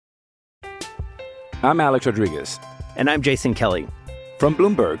I'm Alex Rodriguez. And I'm Jason Kelly. From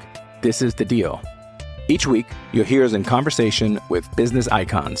Bloomberg, this is The Deal. Each week, you'll hear us in conversation with business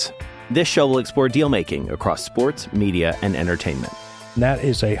icons. This show will explore deal-making across sports, media, and entertainment. That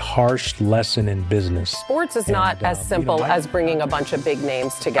is a harsh lesson in business. Sports is not as simple as bringing a bunch of big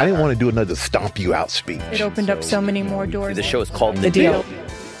names together. I didn't want to do another stomp you out speech. It opened up so many more doors. The show is called The Deal.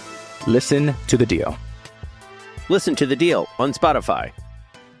 Listen to The Deal. Listen to The Deal on Spotify.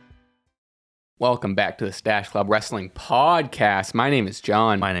 Welcome back to the Stash Club Wrestling Podcast. My name is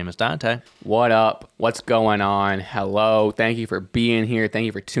John. My name is Dante. What up? What's going on? Hello. Thank you for being here. Thank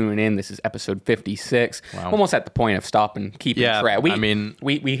you for tuning in. This is episode 56. Wow. Almost at the point of stopping, keeping track.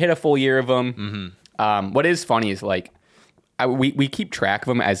 We hit a full year of them. Mm-hmm. What is funny is we keep track of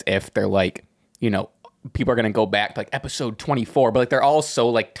them as if they're people are going to go back to episode 24, but they're all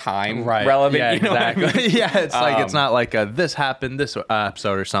so time relevant. Yeah, you know exactly. What I mean? Yeah, it's it's not like this happened this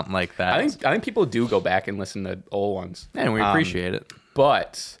episode or something like that. I think people do go back and listen to old ones. And we appreciate it.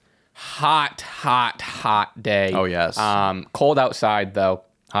 But hot day. Oh, yes. Cold outside, though.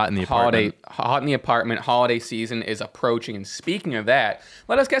 Hot in the apartment. Hot in the apartment. Holiday season is approaching. And speaking of that,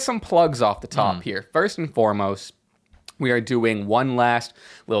 let us get some plugs off the top here. First and foremost, we are doing one last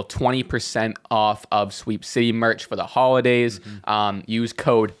little 20% off of Sweep City merch for the holidays. Use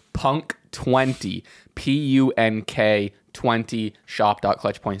code PUNK20, PUNK 20,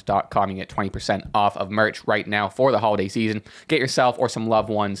 shop.clutchpoints.com. You get 20% off of merch right now for the holiday season. Get yourself or some loved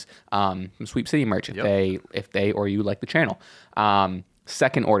ones some Sweep City merch if they or you like the channel.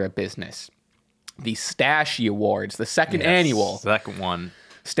 Second order of business, the Stashy Awards, the second annual. Second one.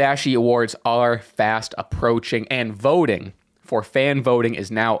 Stashy Awards are fast approaching, and voting for fan voting is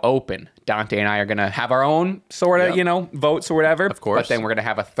now open. Dante and I are going to have our own sort of, votes or whatever. Of course. But then we're going to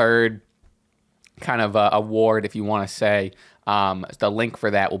have a third kind of award, if you want to say. The link for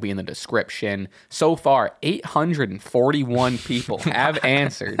that will be in the description. So far, 841 people have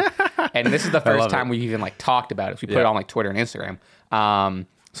answered. And this is the first time we've even talked about it. We put it on Twitter and Instagram.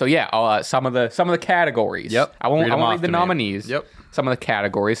 So yeah, some of the categories. Yep. I won't read the nominees. Yep. Some of the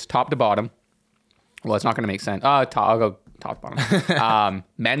categories, top to bottom. Well, it's not going to make sense. I'll go top to bottom.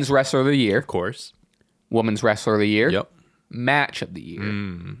 Men's Wrestler of the Year. Of course. Women's Wrestler of the Year. Yep. Match of the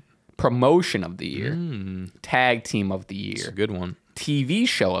Year. Promotion of the Year. Tag Team of the Year. It's a good one. TV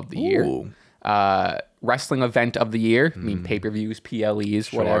Show of the Year. Wrestling Event of the Year. I mean, pay-per-views,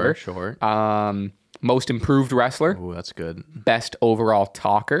 PLEs, whatever. Sure. Most Improved Wrestler. Oh, that's good. Best Overall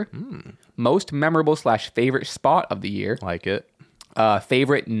Talker. Most Memorable / Favorite Spot of the Year. Like it.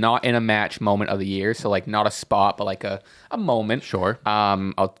 Favorite Not in a Match Moment of the Year. So not a spot, but a moment. Sure.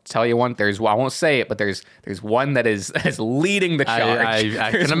 I'll tell you one. I won't say it, but there's one that is leading the charge.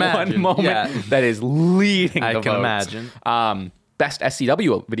 I can imagine. One moment that is leading the votes. I can imagine. Best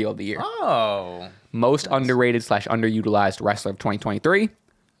SCW video of the year. Oh. Most underrated / underutilized wrestler of 2023.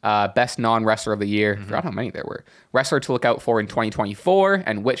 Best non-wrestler of the year. I forgot how many there were. Wrestler to look out for in 2024,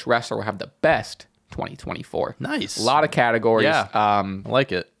 and which wrestler will have the best 2024. Nice. A lot of categories. Yeah. I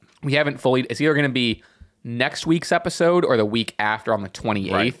like it. We haven't fully. It's either going to be next week's episode or the week after on the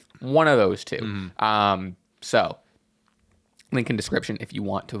 28th. Right. One of those two. So link in description if you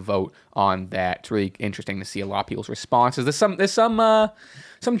want to vote on that. It's really interesting to see a lot of people's responses. There's some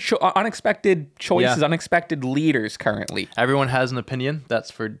unexpected choices, unexpected leaders currently. Everyone has an opinion. That's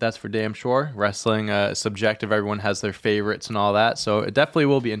for damn sure. Wrestling is subjective. Everyone has their favorites and all that. So it definitely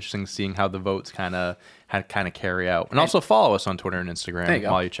will be interesting seeing how the votes kind of carry out. And also follow us on Twitter and Instagram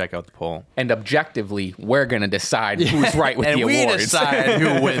while you check out the poll. And objectively, we're going to decide who's right with the awards. And we decide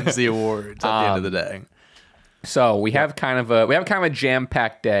who wins the awards at the end of the day. So we have kind of a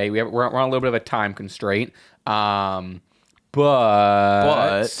jam-packed day. We're on a little bit of a time constraint. But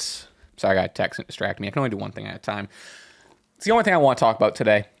sorry, I got a text and distracted me. I can only do one thing at a time. It's the only thing I want to talk about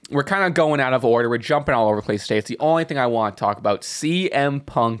today. We're kind of going out of order. We're jumping all over the place today. It's the only thing I want to talk about. CM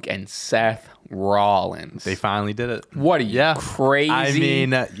Punk and Seth Rollins. They finally did it. What are you, crazy? I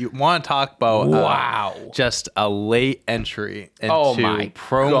mean, you want to talk about just a late entry into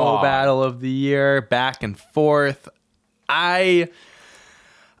promo battle of the year, back and forth. It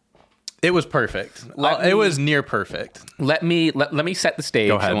was perfect. It was near perfect. Let me set the stage.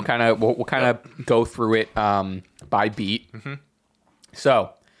 Go ahead. And we'll kind of go through it by beat.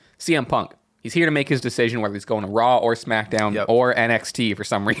 So, CM Punk, he's here to make his decision whether he's going to Raw or SmackDown or NXT for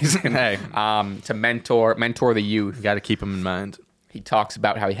some reason. To mentor the youth. You got to keep him in mind. He talks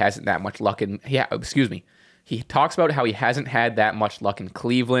about how he hasn't that much luck in. He talks about how he hasn't had that much luck in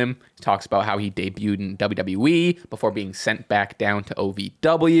Cleveland. He talks about how he debuted in WWE before being sent back down to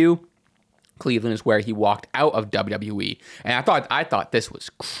OVW. Cleveland is where he walked out of WWE. And I thought this was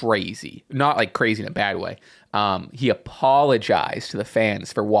crazy. Not like crazy in a bad way. He apologized to the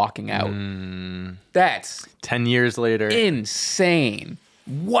fans for walking out. That's 10 years later. Insane.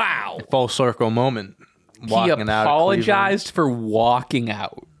 Wow. Full circle moment. He apologized for walking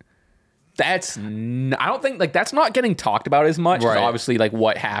out. I don't think like that's not getting talked about as much. Right. Obviously, like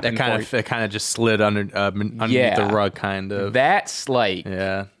what happened. It kind of just slid underneath the rug, kind of. That's like,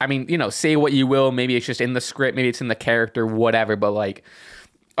 I mean, say what you will. Maybe it's just in the script. Maybe it's in the character. Whatever. But like,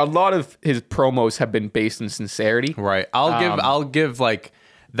 a lot of his promos have been based in sincerity. Right. I'll give like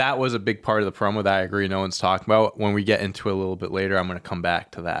that was a big part of the promo that I agree no one's talking about. When we get into it a little bit later, I'm going to come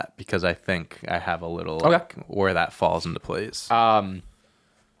back to that because I think I have a little like, where that falls into place.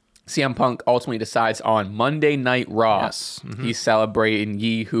 CM Punk ultimately decides on Monday Night Raw. Yes. Mm-hmm. He's celebrating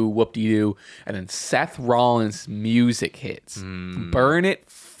Yee-hoo, whoop-de-doo. And then Seth Rollins' music hits. Burn it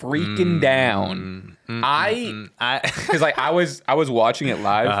freaking down. Because like I was watching it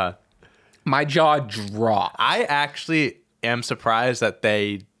live. My jaw dropped. I actually am surprised that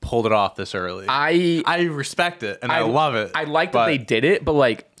they pulled it off this early. I respect it and I love it. I like that they did it, but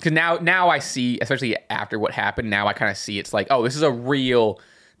like, because now I see, especially after what happened, now I kind of see it's like, oh, this is a real...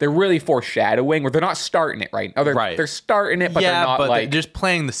 They're really foreshadowing, or they're not starting it right. Oh, they're starting it, but they're not like they're just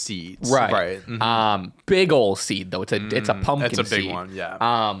planting the seeds. Right. Mm-hmm. Big old seed though. It's a pumpkin seed. It's a big one.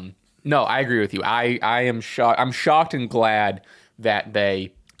 Yeah. No, I agree with you. I am shocked. I'm shocked and glad that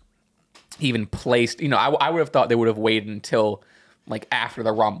they even placed. I would have thought they would have waited until like after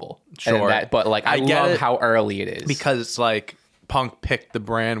the Rumble. Sure. But like I love how early it is because it's like. Punk picked the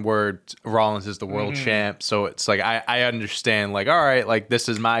brand where Rollins is the world champ, so it's like I understand. Like, all right, like this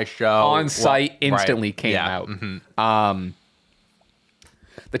is my show. On site, instantly came out. Mm-hmm.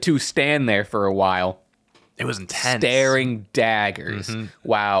 The two stand there for a while. It was intense, staring daggers. Mm-hmm.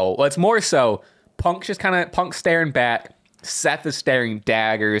 Wow. Well, it's more so Punk staring back. Seth is staring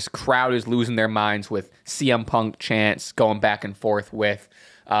daggers. Crowd is losing their minds with CM Punk chants going back and forth with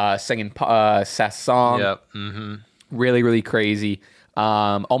singing Seth's song. Yep. Mm-hmm. Really, really crazy.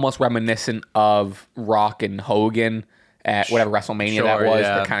 Almost reminiscent of Rock and Hogan at whatever WrestleMania that was.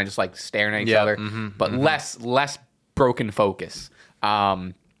 Yeah. They're kind of just like staring at each other, but less broken focus.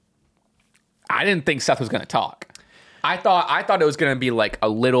 I didn't think Seth was going to talk. I thought it was going to be like a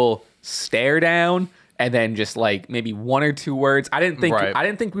little stare down and then just like maybe one or two words. I didn't think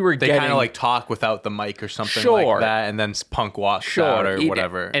we were getting... They kind of like talk without the mic or something like that, and then Punk walks out or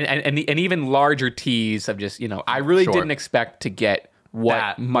whatever. And even larger tease of just, I really didn't expect to get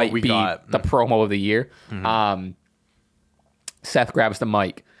what might be the promo of the year. Mm-hmm. Seth grabs the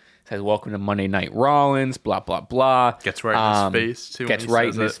mic, says, "Welcome to Monday Night Rollins," blah, blah, blah. Gets right in his face, too. Gets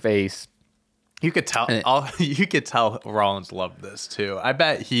right in his face. You could tell. You could tell Rollins loved this too. I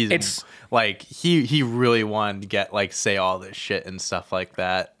bet he's like he really wanted to get like say all this shit and stuff like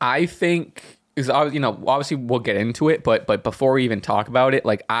that. I think obviously we'll get into it, but before we even talk about it,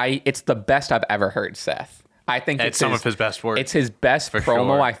 like it's the best I've ever heard Seth. I think it's some of his best work. It's his best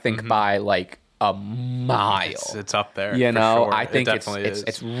promo, sure. I think, by like a mile. It's up there. Sure. I think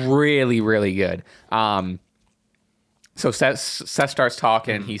it's really, really good. So Seth starts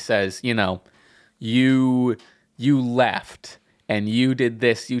talking and he says, You left and you did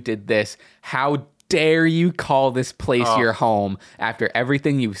this. How dare you call this place your home after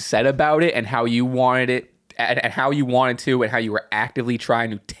everything you said about it and how you wanted it and how you wanted to and how you were actively trying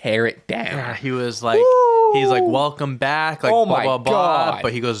to tear it down. Yeah, he was like, he's like, welcome back, like, blah, blah, blah.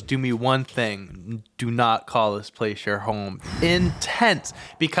 But he goes, do me one thing. Do not call this place your home. Intense.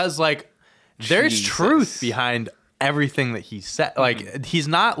 Because, like, there's truth behind everything that he said. Like, he's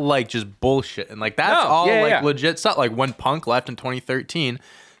not like just bullshit, and like that's legit stuff. Like when Punk left in 2013,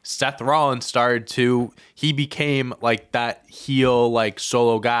 Seth Rollins he became like that heel like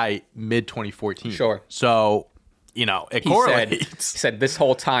solo guy mid 2014. Sure. So it correlates. He said this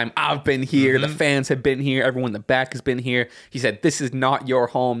whole time I've been here, the fans have been here, everyone in the back has been here. He said this is not your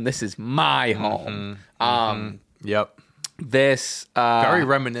home, this is my home. Yep. This very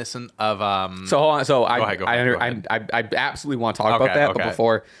reminiscent of so hold on. So go ahead. I absolutely want to talk about that, but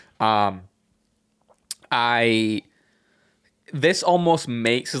before this almost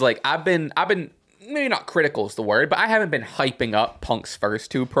makes is like I've been maybe not critical is the word, but I haven't been hyping up Punk's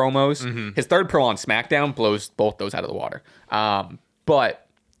first two promos. His third promo on SmackDown blows both those out of the water. But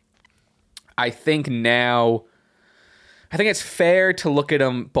I think it's fair to look at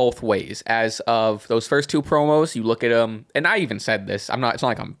them both ways. As of those first two promos, you look at them, and I even said this. It's not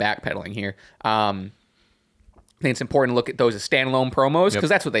like I'm backpedaling here. I think it's important to look at those as standalone promos because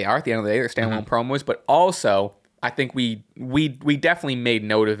that's what they are. At the end of the day, they're standalone promos. But also, I think we definitely made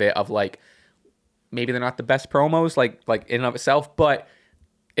note of it. Of like, maybe they're not the best promos like in and of itself, but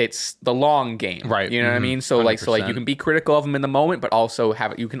it's the long game, right? You know what I mean? So 100%. so you can be critical of them in the moment, but also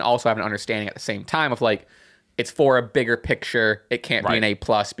you can also have an understanding at the same time of like, it's for a bigger picture. It can't be an A+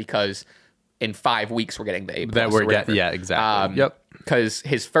 because in 5 weeks we're getting the A+. That we're getting, yeah, exactly. Because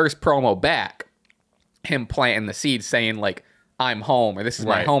his first promo back, him planting the seed, saying like, "I'm home," or "This is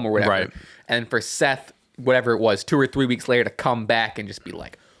my home," or whatever. Right. And for Seth, whatever it was, 2 or 3 weeks later to come back and just be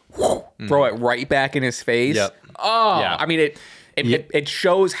like, whoo, throw it right back in his face. Oh, yeah. I mean it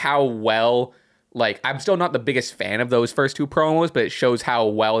shows how well. Like, I'm still not the biggest fan of those first 2 promos, but it shows how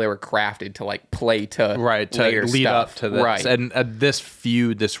well they were crafted to like play to later lead stuff. up to this. Right. And this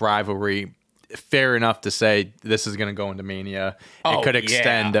feud, this rivalry, fair enough to say this is going to go into Mania. It could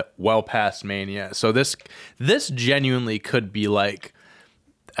extend well past Mania. So this genuinely could be like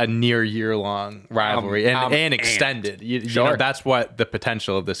a near year-long rivalry and extended. You know, that's what the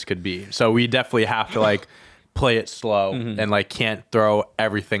potential of this could be. So we definitely have to like play it slow and like can't throw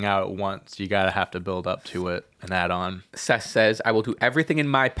everything out at once. You gotta have to build up to it and add on. Seth says, "I will do everything in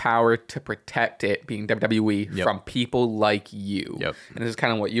my power to protect it," being WWE, from people like you. And this is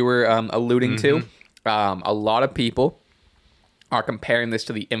kind of what you were alluding to. A lot of people are comparing this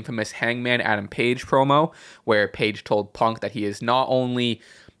to the infamous Hangman Adam Page promo, where Page told Punk that he is not only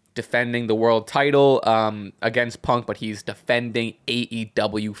defending the world title against Punk, but he's defending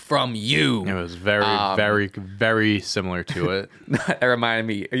AEW from you. It was very, very similar to it. That reminded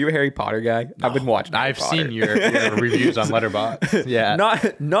me. Are you a Harry Potter guy? No, I've been watching. I've seen your reviews on Letterboxd. Yeah,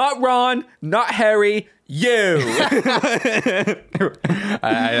 not Ron, not Harry. You,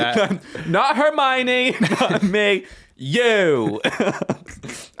 not Hermione, not me. You.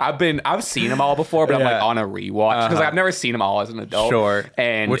 I've seen them all before, but I'm like on a rewatch because I've never seen them all as an adult. Sure.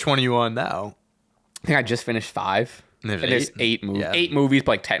 And which one are you on now? I think I just finished 5. There's 8 movies. Yeah. 8 movies,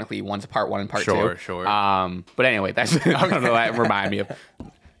 but like technically one's a part 1 and part 2. Sure. But anyway, that's I don't know. That reminded me of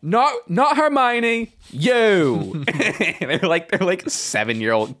not Hermione. You. they're like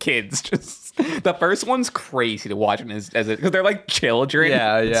 7-year-old kids. Just the first one's crazy to watch because they're like children.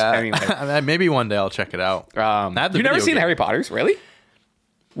 Yeah. Anyway. Maybe one day I'll check it out. You've never seen Harry Potter's, really?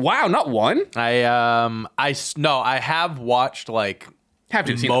 Wow, not one. I have watched like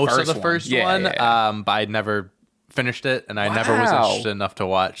most of the first one. But I never finished it, and I never was interested enough to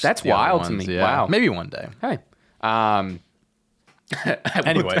watch. That's wild to me. Yeah. Wow, maybe one day. Hey,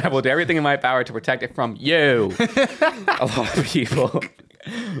 anyway, I will do everything in my power to protect it from you. A lot of people.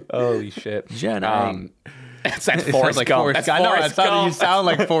 Holy shit, Jenny. That's Forrest Gump. I know. That's how you sound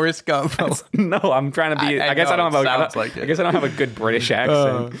like Forrest Gump. No, I'm trying to be. I guess I don't have a good British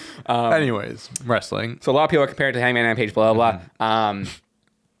accent. Anyways, wrestling. So a lot of people are compared to Hangman and Page. Blah blah blah.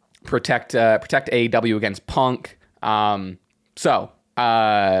 Protect AEW against Punk. So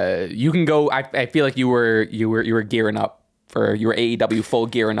you can go. I feel like you were gearing up for your AEW full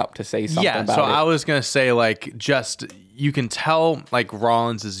gearing up to say something. Yeah. About so it. I was gonna say like just you can tell like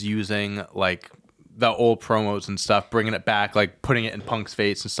Rollins is using like the old promos and stuff, bringing it back, like putting it in Punk's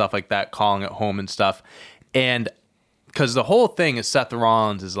face and stuff like that, calling it home and stuff. And because the whole thing is Seth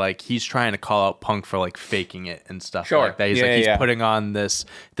Rollins is like, he's trying to call out Punk for like faking it and stuff like that. He's putting on this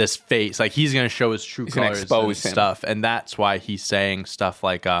face, like he's going to show his true colors and stuff. And that's why he's saying stuff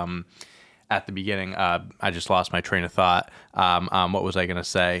like, at the beginning, I just lost my train of thought. What was I going to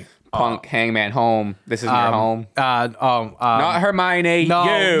say? Punk, Hangman, home. This is your home. Not Hermione. No,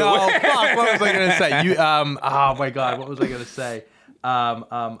 you. No. Fuck. What was I gonna say? You. Oh my God. What was I gonna say?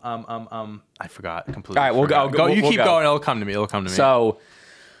 I forgot completely. All right, we'll you we'll keep go. going. It'll come to me. So,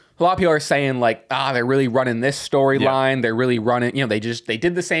 a lot of people are saying like, they're really running this storyline. Yeah. They're really running. You know, they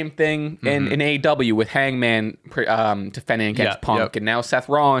did the same thing in AEW with Hangman defending against Punk, and now Seth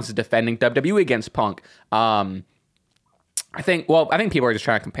Rollins is defending WWE against Punk. I think people are just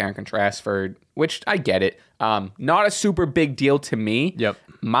trying to compare and contrast which I get it. Not a super big deal to me. Yep.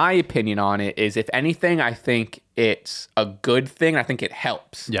 My opinion on it is, if anything, I think it's a good thing. I think it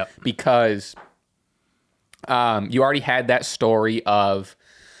helps. Yep. Because you already had that story of,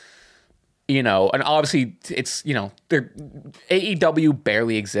 and obviously it's, AEW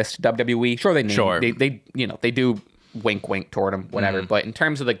barely exists to WWE. Sure, they do wink wink toward them, whatever. But in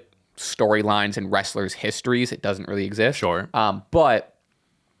terms of the storylines and wrestlers' histories, it doesn't really exist. Sure. But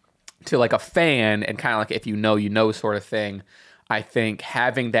to like a fan and kind of like if you know sort of thing, I think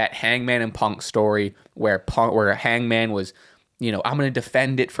having that Hangman and Punk story where Hangman was, I'm going to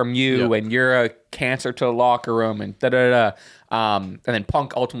defend it from you, and you're a cancer to the locker room, and and then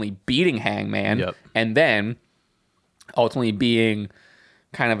Punk ultimately beating Hangman, and then ultimately being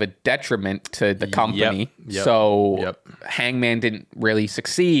kind of a detriment to the company. So Hangman didn't really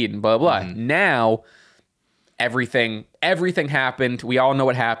succeed and blah, blah. Now everything happened. We all know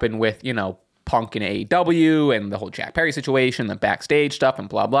what happened with, Punk in AEW and the whole Jack Perry situation, the backstage stuff and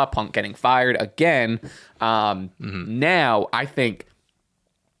blah, blah, Punk getting fired again. Now I think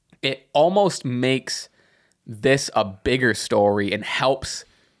it almost makes this a bigger story and helps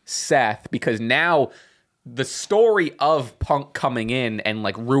Seth, because now the story of Punk coming in and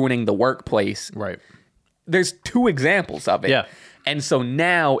like ruining the workplace, right? There's 2 examples of it. Yeah. And so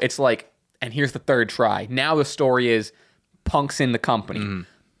now it's like, and here's the third try. Now the story is Punk's in the company.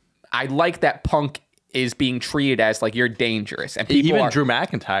 I like that Punk is being treated as like, you're dangerous, and people Drew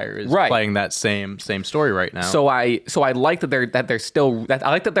McIntyre is playing that same story right now. So I like that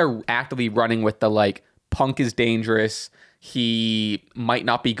I like that they're actively running with the like, Punk is dangerous. He might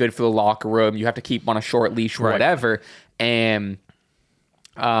not be good for the locker room. You have to keep him on a short leash or whatever. And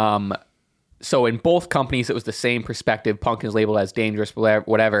so in both companies, it was the same perspective. Punk is labeled as dangerous,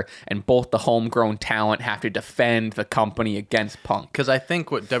 whatever. And both the homegrown talent have to defend the company against Punk. Because I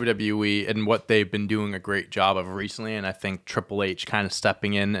think what WWE and what they've been doing a great job of recently, and I think Triple H kind of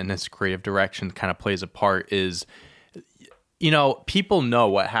stepping in this creative direction kind of plays a part, is people know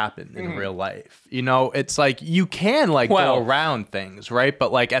what happened in real life. It's like you can go around things, right?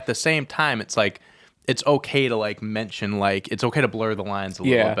 But like at the same time, it's like it's okay to like mention, like it's okay to blur the lines a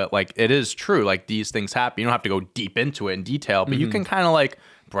little bit. Like it is true, like these things happen. You don't have to go deep into it in detail, but you can kind of like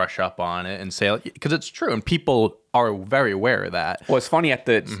brush up on it and say, because it's true, and people are very aware of that. Well, it's funny at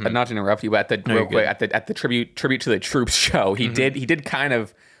the not to interrupt you, but at the tribute to the Troops show, he did kind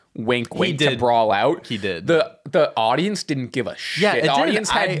of wink to Brawl Out. He did. The audience didn't give a shit. Yeah, the audience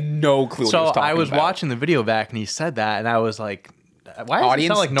had no clue what he was talking about. So I was watching the video back and he said that, and I was like, why does it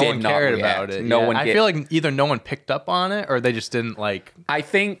sound like no one cared about it? I feel like either no one picked up on it or they just didn't like. I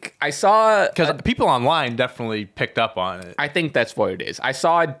think I saw, because people online definitely picked up on it. I think that's what it is. I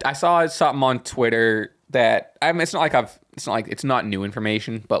saw something on Twitter that it's not new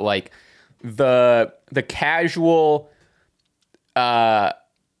information, but like the casual not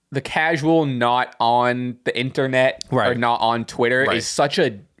on the internet or not on Twitter is such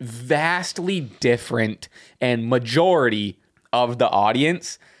a vastly different and majority of the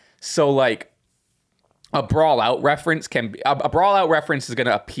audience. So like a Brawl Out reference a Brawl Out reference is going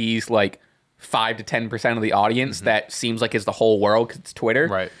to appease like 5 to 10% of the audience that seems like is the whole world because it's Twitter.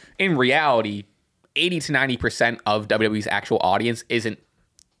 Right. In reality, 80 to 90% of WWE's actual audience isn't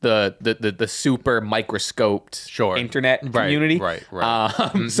the super microscoped internet community. Right.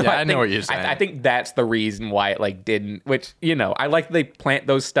 So I know what you're saying. I think that's the reason why it like didn't, which, I like that they plant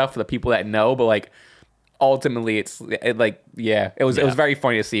those stuff for the people that know, but like ultimately it was very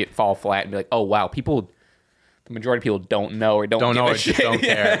funny to see it fall flat and be like, oh wow, the majority of people don't know or don't give a shit. Don't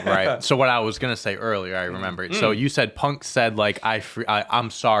care, right? So what I was gonna say earlier, I remembered. So you said Punk said like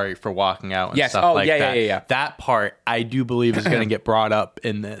I'm sorry for walking out and stuff like that. Yeah. That part I do believe is gonna get brought up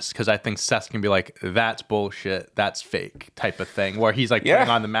in this because I think Seth's gonna be like, that's bullshit, that's fake type of thing, where he's like putting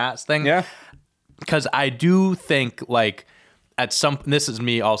on the mask thing. Yeah. Because I do think like this is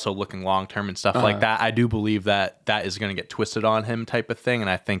me also looking long term and stuff like that. I do believe that is going to get twisted on him type of thing, and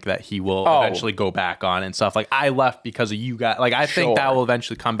I think that he will eventually go back on and stuff. Like I left because of you guys. Like I think that will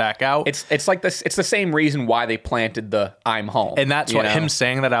eventually come back out. It's like this. It's the same reason why they planted the "I'm home," and that's what him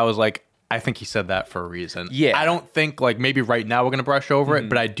saying that. I was like, I think he said that for a reason. Yeah. I don't think like maybe right now we're going to brush over it,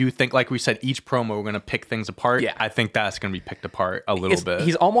 but I do think, like we said, each promo we're going to pick things apart. Yeah. I think that's going to be picked apart a little bit.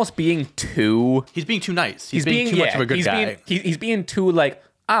 He's almost being too... He's being too nice. He's being too much of a good guy. He's being too like,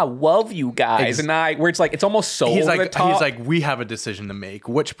 I love you guys. Where it's like, it's almost so over the top. He's like, we have a decision to make.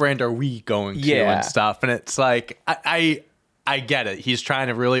 Which brand are we going to and stuff? And it's like, I get it. He's trying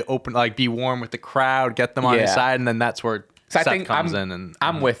to really be warm with the crowd, get them on his side, and then that's where... So Seth comes in and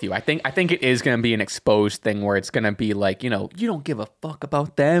I'm with you. I think it is going to be an exposed thing where it's going to be like, you don't give a fuck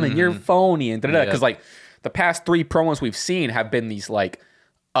about them and you're phony and da-da-da. Because like the past 3 promos we've seen have been these like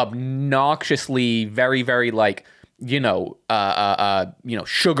obnoxiously very, very like,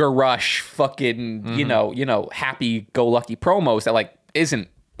 sugar rush fucking, happy-go-lucky promos that like isn't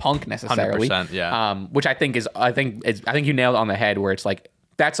Punk necessarily. 100%, yeah. Which I think you nailed it on the head where it's like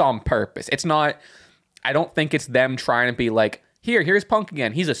that's on purpose. It's not. I don't think it's them trying to be like, here's Punk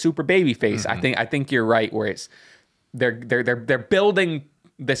again. He's a super baby face. I think you're right where it's they're building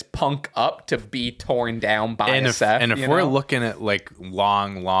this Punk up to be torn down by Seth. And if we're looking at like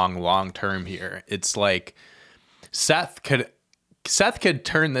long term here, it's like Seth could Seth could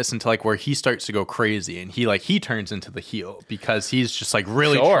turn this into like where he starts to go crazy and he turns into the heel because he's just like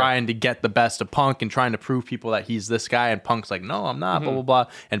really trying to get the best of Punk and trying to prove people that he's this guy, and Punk's like, no, I'm not, blah, blah, blah.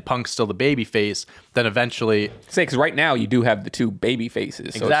 And Punk's still the baby face. Then eventually... because right now you do have the two baby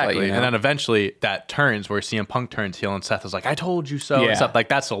faces. So exactly. Like, And then eventually that turns where CM Punk turns heel and Seth is like, I told you so. And stuff. Like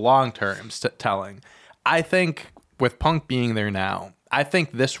that's a long-term telling. I think with Punk being there now, I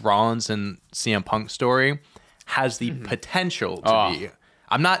think this Rollins and CM Punk story has the potential to be.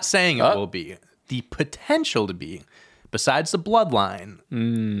 I'm not saying it will be. The potential to be. Besides the bloodline,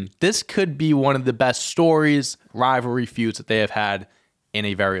 this could be one of the best stories, rivalry feuds that they have had in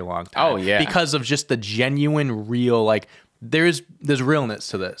a very long time. Oh, yeah. Because of just the genuine, real, like, there's realness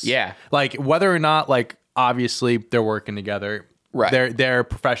to this. Yeah. Like, whether or not, like, obviously they're working together. Right. They're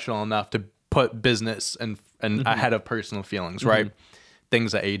professional enough to put business and ahead of personal feelings, right?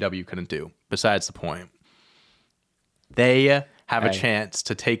 Things that AEW couldn't do. Besides the point. They have a chance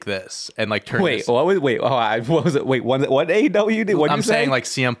to take this and like turn. What was it? What was it? What AEW did? What I'm saying like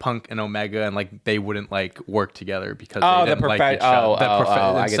CM Punk and Omega and like they wouldn't like work together because they didn't like each other.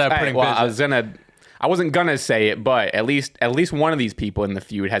 I wasn't gonna say it, but at least one of these people in the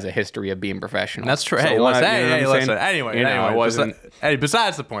feud has a history of being professional. That's true. So Listen. Anyway, it wasn't.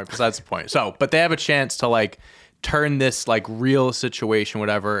 Besides the point. So, but they have a chance to like turn this like real situation,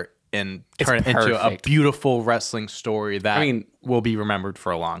 whatever, and turn it into a beautiful wrestling story that will be remembered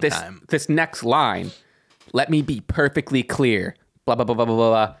for a long time. This next line, let me be perfectly clear. Blah blah blah blah blah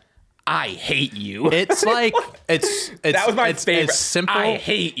blah. I hate you. It's like it's that was my favorite. It's simple. I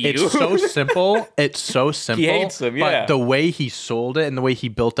hate you. It's so simple. It's so simple. He hates him. Yeah. But the way he sold it and the way he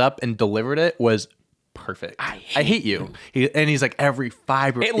built up and delivered it was perfect. I hate you. And he's like every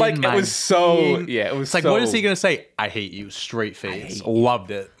fiber. It like it was so being. Yeah. It was it's like so, what is he gonna say? I hate you. Straight face.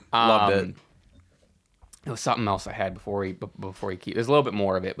 Loved it. Loved it. It was something else I had before he there's a little bit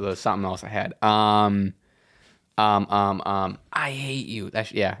more of it, but there was something else I had. I hate you.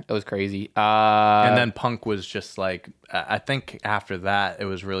 It was crazy. And then Punk was just like, I think after that, it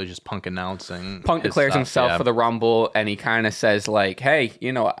was really just Punk announcing. Punk declares himself for the Rumble, and he kind of says like, hey,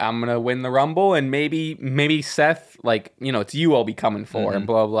 I'm going to win the Rumble, and maybe Seth, like, it's you I'll be coming for, and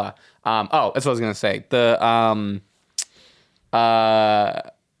blah, blah. That's what I was going to say.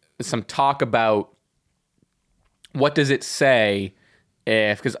 Some talk about what does it say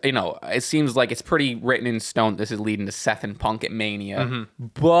because it seems like it's pretty written in stone this is leading to Seth and Punk at Mania,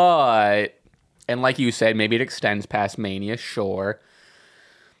 but and like you said, maybe it extends past Mania, sure,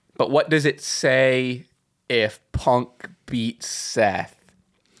 but what does it say if Punk beats Seth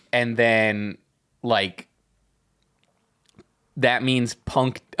and then like that means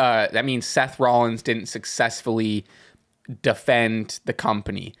Seth Rollins didn't successfully defend the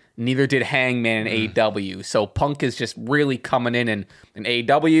company. Neither did Hangman and AEW. So Punk is just really coming in and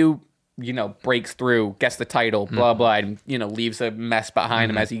AEW, breaks through, gets the title, blah, blah, and, leaves a mess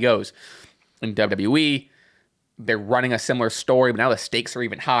behind him as he goes. In WWE, they're running a similar story, but now the stakes are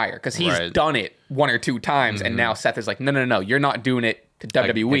even higher because he's done it one or two times. And now Seth is like, no, you're not doing it to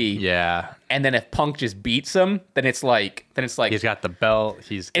WWE. Yeah. And then if Punk just beats him, then it's like he's got the belt.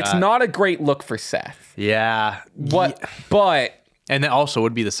 It's not a great look for Seth. Yeah. But and then also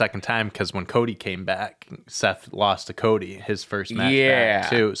would be the second time because when Cody came back, Seth lost to Cody his first match back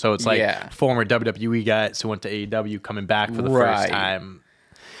too. So it's like former WWE guys who went to AEW coming back for the first time.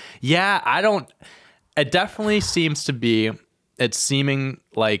 Yeah, it definitely seems to be. It's seeming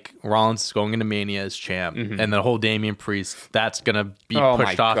like Rollins is going into Mania as champ, and the whole Damian Priest, that's going to be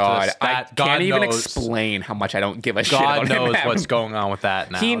pushed off. God. I can't even explain how much I don't give a shit about him. God knows what's going on with that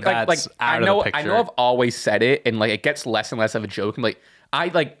now. That's out of the picture. I know I've always said it, and like it gets less and less of a joke.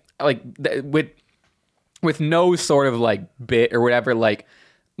 I'm with no sort of like bit or whatever, like,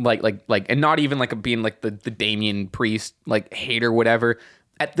 and not even like being like the Damian Priest like hate or whatever.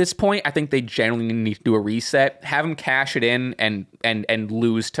 At this point, I think they generally need to do a reset, have him cash it in, and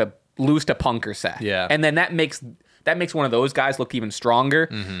lose to Punk or Seth. Yeah, and then that makes one of those guys look even stronger.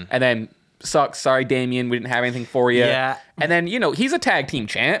 And then sorry, Damian, we didn't have anything for you. Yeah, and then he's a tag team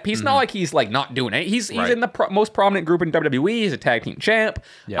champ. He's not like he's like not doing it. He's in the most prominent group in WWE. He's a tag team champ.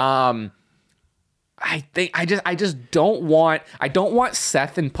 Yeah. I just don't want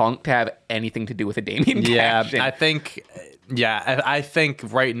Seth and Punk to have anything to do with a Damian cash in. I think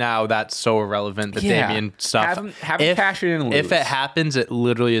right now that's so irrelevant, the Damian stuff. Have him cash it in and lose. If it happens, it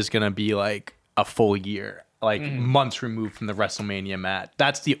literally is going to be like a full year, like months removed from the WrestleMania match.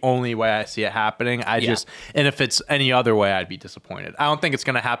 That's the only way I see it happening. And if it's any other way, I'd be disappointed. I don't think it's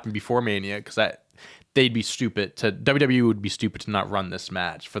going to happen before Mania because they'd be stupid to WWE would be stupid to not run this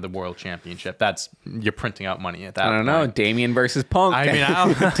match for the World Championship. You're printing out money at that point. I don't know. Damien versus Punk. I mean,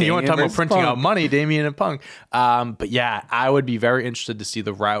 you want to talk about printing out money, Damien and Punk. But yeah, I would be very interested to see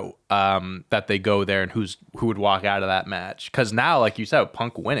the route that they go there and who would walk out of that match. Because now, like you said,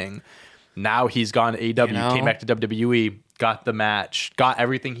 Punk winning, now he's gone to AEW, came back to WWE, got the match, got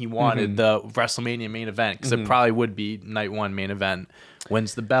everything he wanted, the WrestleMania main event, because it probably would be night one main event,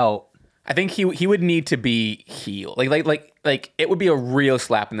 wins the belt. I think he would need to be heel. Like it would be a real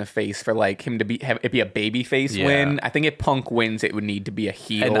slap in the face for like him to have it be a babyface win. I think if Punk wins, it would need to be a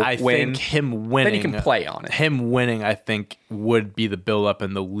heel and I win. think him winning, then you can play on it. Him winning, I think, would be the build up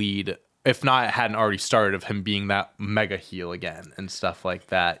and the lead. If not, it hadn't already started of him being that mega heel again and stuff like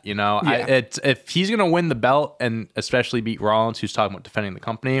that. You know, if he's gonna win the belt and especially beat Rollins, who's talking about defending the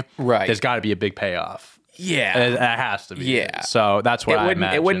company, right? There's got to be a big payoff. Yeah, it has to be. Yeah, so that's what I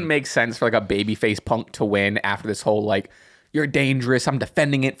imagine. It wouldn't make sense for like a babyface Punk to win after this whole like you're dangerous. I'm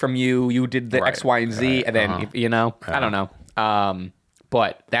defending it from you. You did the X, Y, and Z, and then you know, I don't know.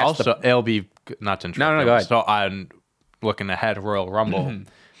 But that's also it'll be not to interrupt. No, go ahead. So I'm looking ahead Royal Rumble.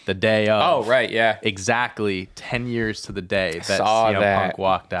 The day of. Oh, right, yeah. Exactly 10 years to the day that CM Punk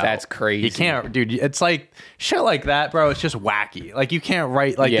walked out. That's crazy. You can't, dude, it's like shit like that, bro. It's just wacky. Like you can't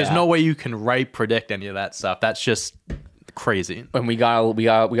write, like there's no way you can predict any of that stuff. That's just crazy. And we got a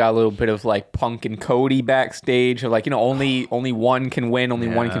little bit of like Punk and Cody backstage, or like, you know, only one can win, only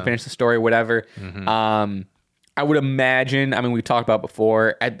one can finish the story, whatever. I would imagine, I mean, we talked about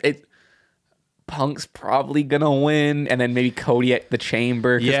before, Punk's probably gonna win, and then maybe Cody at the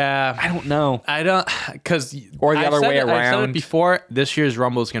Chamber. Yeah, I don't know. Because or the other way around. I said it before. This year's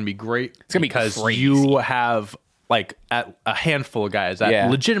Rumble is gonna be great. It's gonna be because crazy. You have like a handful of guys that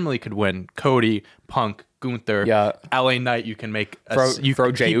legitimately could win. Cody, Punk, Gunther, LA Knight. You can make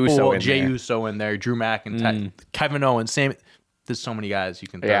throw Jey Uso in there, Drew McIntyre, Kevin Owens. Same. There's so many guys you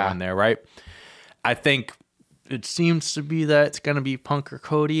can throw in there, right? I think it seems to be that it's gonna be Punk or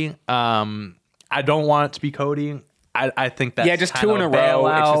Cody. I don't want it to be Cody. I think that's just two in a row.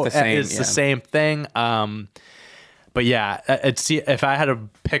 It's just the same. It's the same thing. But yeah, if I had to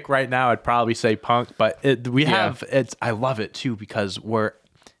pick right now, I'd probably say Punk. But I love it too because we're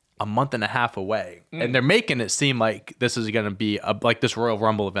a month and a half away, and they're making it seem like this is going to be like this Royal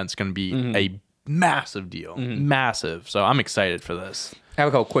Rumble event's going to be a massive deal, massive. So I'm excited for this. I have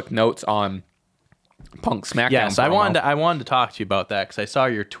a couple quick notes on Punk SmackDown. Yes, I wanted to talk to you about that because I saw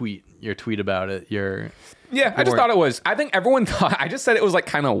your tweet about it. I just thought it was. I think everyone thought. I just said it was like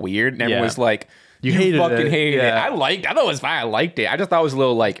kind of weird, and everyone was like, "You fucking hated it." I thought it was fine. I liked it. I just thought it was a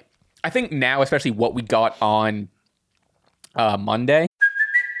little like. I think now, especially what we got on Monday.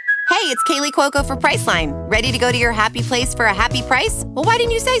 Hey, it's Kaylee Cuoco for Priceline. Ready to go to your happy place for a happy price? Well, why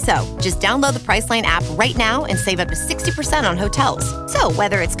didn't you say so? Just download the Priceline app right now and save up to 60% on hotels. So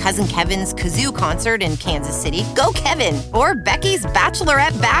whether it's Cousin Kevin's Kazoo Concert in Kansas City, go Kevin, or Becky's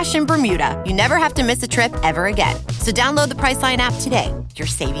Bachelorette Bash in Bermuda, you never have to miss a trip ever again. So download the Priceline app today. Your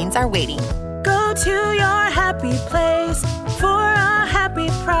savings are waiting. Go to your happy place for a happy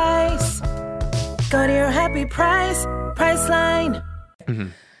price. Go to your happy price, Priceline.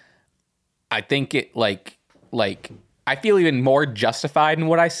 I think it like I feel even more justified in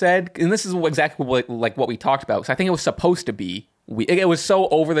what I said, and this is exactly what we talked about. Because I think it was supposed to be. It was so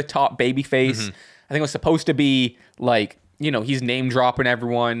over the top babyface. I think it was supposed to be like, you know, he's name dropping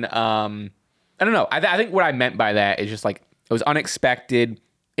everyone. I don't know. I think what I meant by that is just like it was unexpected.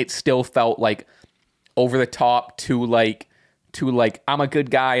 It still felt like over the top to like I'm a good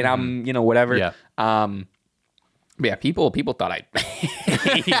guy and I'm, you know, whatever. Yeah, people thought I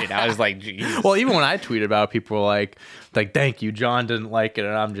hated it. I was like, geez. Well, even when I tweeted about it, people were like, thank you, John didn't like it,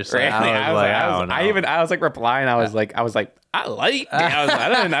 and I'm just like, I was like replying. I was like, I liked it.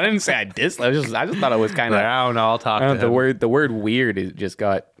 I didn't say I disliked. I just thought it was kind of. I don't know. I'll talk to him. The word weird is just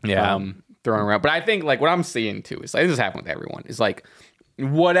got thrown around. But I think like what I'm seeing too is like this is happening with everyone. Is like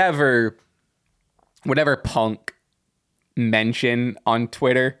whatever Punk mention on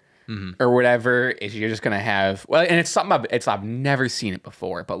Twitter. Or whatever is you're just gonna have and it's something I've never seen it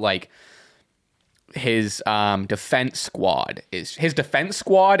before, but like his defense squad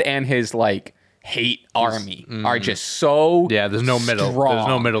and his like hate army are just so there's no middle strong. There's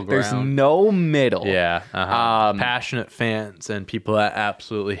no middle ground. There's no middle. Passionate fans and people that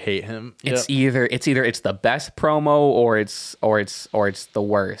absolutely hate him. It's either the best promo or it's the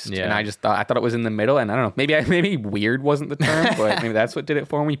worst. And I thought it was in the middle, and I don't know, maybe weird wasn't the term, but maybe that's what did it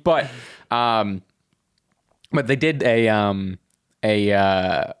for me. But they did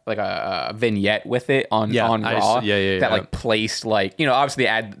a vignette with it on Raw that like placed like, you know, obviously they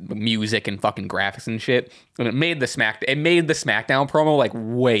add music and fucking graphics and shit, and it made the SmackDown promo like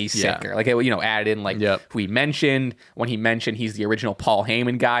way sicker. Like it, you know, added in like who he mentioned when he mentioned he's the original Paul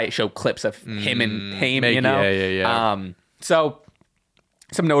Heyman guy. It showed clips of him and Heyman, you know. So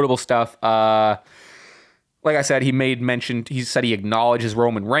some notable stuff. Like I said, he said he acknowledges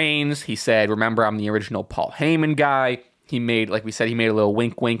Roman Reigns. He said, remember, I'm the original Paul Heyman guy. He made, like we said, he made a little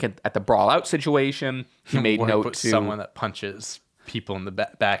wink at the brawl out situation. He made note to someone that punches people in the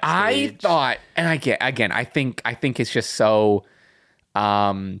backstage. I thought, and I think it's just so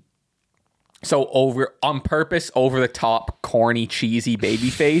over on purpose, over the top, corny, cheesy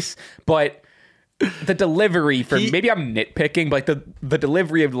babyface. But the delivery maybe I'm nitpicking, but like the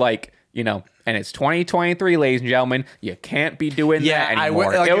delivery of like, you know, and it's 2023, ladies and gentlemen. You can't be doing that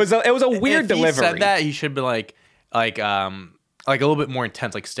anymore. It was a weird delivery. If he said that, he should be like a little bit more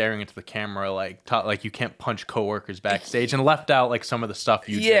intense, like staring into the camera, like you can't punch coworkers backstage, and left out like some of the stuff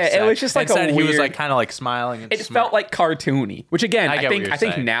you just said. It was just like he was like kind of like smiling. And it felt like cartoony, which again, I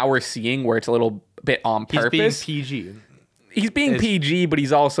think now we're seeing where it's a little bit on purpose. He's being PG. He's being PG, but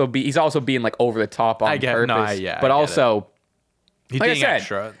he's also being like over the top on purpose. But also. He's like being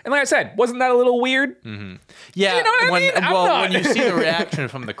extra. And like I said, wasn't that a little weird? Mm-hmm. Yeah. You know what I mean? When you see the reaction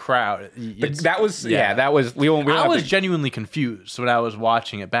from the crowd, that was. I was genuinely confused when I was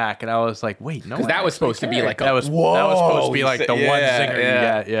watching it back, and I was like, "Wait, no." Because that was supposed to be like that was supposed to be like the one zinger you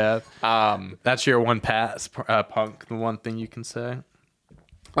get. Yeah. That's your one pass, Punk. The one thing you can say.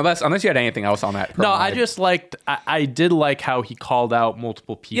 Unless you had anything else on that. No, I just liked. I did like how he called out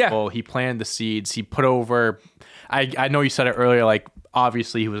multiple people. Yeah. He planted the seeds. He put over. I know you said it earlier, like,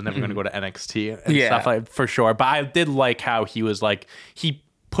 obviously he was never going to go to NXT and stuff like for sure. But I did like how he was like, he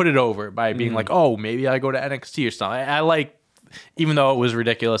put it over by being like, oh, maybe I go to NXT or something. I like, even though it was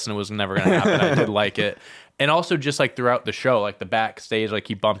ridiculous and it was never going to happen, I did like it. And also just like throughout the show, like the backstage, like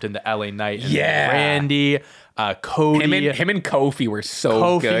he bumped into LA Knight and Randy, Cody. Him and Kofi were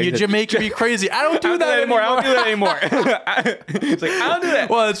so good. You're making me crazy. I don't do that anymore. I don't do that anymore. It's like, I don't do that.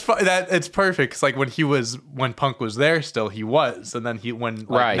 Well, it's perfect. It's like when Punk was there still, he was. And then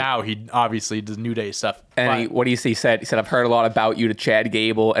now he obviously does New Day stuff. And what do you see? He said, I've heard a lot about you to Chad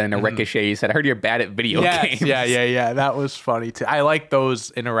Gable, and a Ricochet. He said, I heard you're bad at video games. Yeah. That was funny too. I like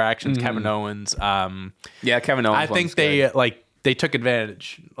those interactions. Kevin Owens. Kevin Owens. I think they took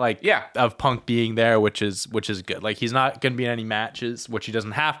advantage, of Punk being there, which is good. Like, he's not going to be in any matches, which he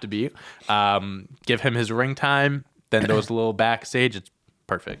doesn't have to be. Give him his ring time, then those little backstage. It's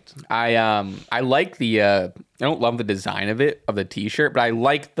perfect. I like the. I don't love the design of the T-shirt, but I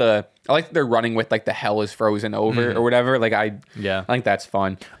like they're running with like the hell is frozen over or whatever. Like I think that's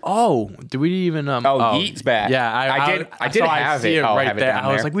fun. Oh, do we even Yeet's back? Yeah, I did have it right there.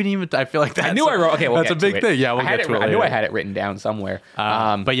 I was like, we didn't even. I feel like that. I knew I wrote. Okay, that's a big thing. Yeah, we'll get to it. I knew I had it written down somewhere.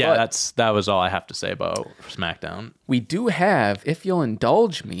 But that was all I have to say about SmackDown. We do have, if you'll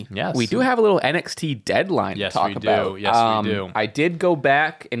indulge me, we do have a little NXT deadline to talk about. Yes, we do. I did go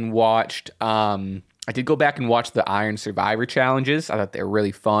back and watched. The Iron Survivor challenges. I thought they were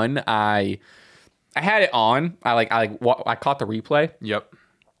really fun. I had it on. I caught the replay. Yep.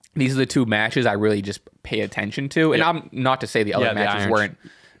 These are the two matches I really just pay attention to. And I'm not to say the other matches weren't.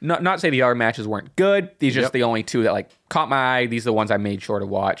 Not to say the other matches weren't good. These are just the only two that like caught my eye. These are the ones I made sure to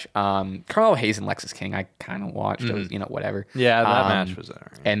watch. Carmelo Hayes and Lexis King, I kind of watched. It was, whatever. Yeah, that match was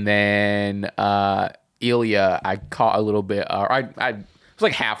alright. And then Ilya, I caught a little bit. I was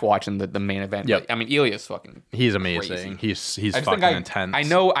like half watching the main event. Yep. I mean, Ilya's fucking. He's amazing. Crazy. He's fucking intense. I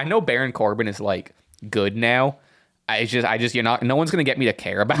know Baron Corbin is like good now. I just no one's gonna get me to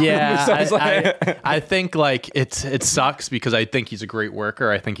care about him. So I think like it sucks because I think he's a great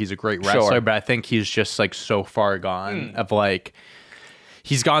worker. I think he's a great wrestler, but I think he's just like so far gone of like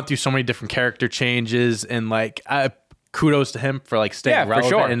he's gone through so many different character changes and like kudos to him for like staying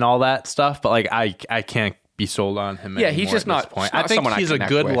relevant and all that stuff. But like I can't be sold on him. Yeah, he's just not. I think he's a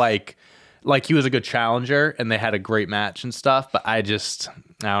good with. like he was a good challenger and they had a great match and stuff. But I don't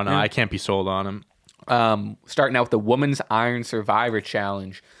know. I can't be sold on him. Starting out with the Women's Iron Survivor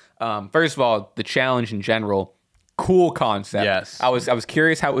Challenge. First of all, the challenge in general, cool concept. Yes, I was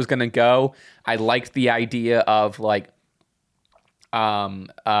curious how it was going to go. I liked the idea of like,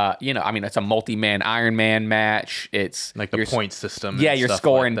 it's a multi-man Iron Man match. It's like the point system. Yeah, you're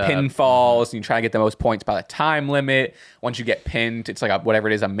scoring like pinfalls and you try to get the most points by the time limit. Once you get pinned, it's like whatever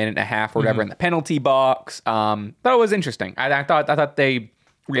it is, a minute and a half or whatever in the penalty box. But it was interesting. I thought they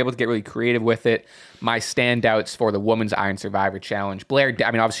were able to get really creative with it. My standouts for the Women's Iron Survivor Challenge,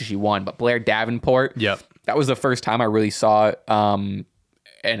 obviously she won, but Blair Davenport. Yep. that was the first time I really saw an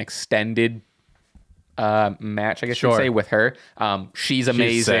extended match, I guess you'd say, with her. She's amazing.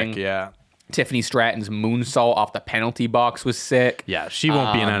 She's sick, yeah. Tiffany Stratton's moonsault off the penalty box was sick. Yeah, she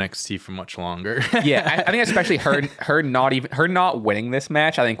won't be in NXT for much longer. Yeah, I think especially her not winning this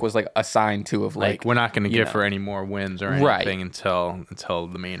match, I think was like a sign too of like we're not going to give her any more wins or anything until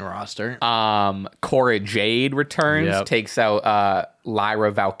the main roster. Cora Jade returns, takes out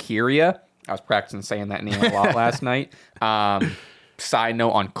Lyra Valkyria. I was practicing saying that name a lot last night. Side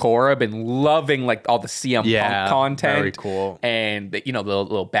note on Cora, been loving like all the CM Punk content. Very cool. And the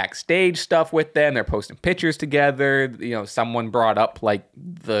little backstage stuff with them. They're posting pictures together. Someone brought up like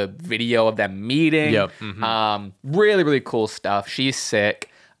the video of them meeting. Yep. Mm-hmm. Really, really cool stuff. She's sick.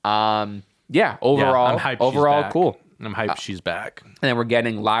 Overall, I'm hyped cool. I'm hyped she's back. And then we're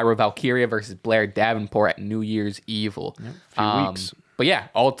getting Lyra Valkyria versus Blair Davenport at New Year's Evil. Yep, a few weeks. But yeah,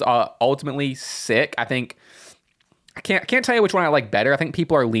 ultimately sick. I think I can't tell you which one I like better. I think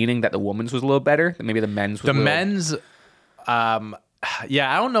people are leaning that the women's was a little better. That maybe the men's was men's. I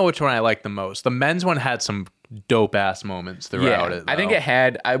don't know which one I like the most. The men's one had some dope ass moments throughout it. I think it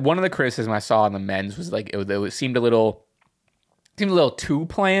had one of the criticisms I saw on the men's was like it seemed a little too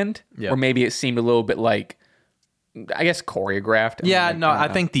planned, or maybe it seemed a little bit like, I guess, choreographed. I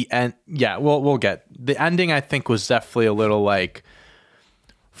think the end. Yeah, we'll get the ending. I think was definitely a little like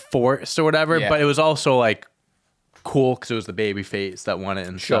forced or whatever, but it was also like cool because it was the baby face that won it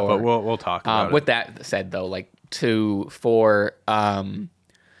and stuff. But we'll talk about it. With that said, though, like for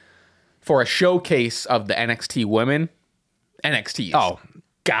a showcase of the NXT women, NXT. Oh,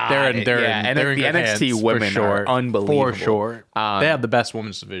 God, they're in the NXT women are unbelievable for sure. They have the best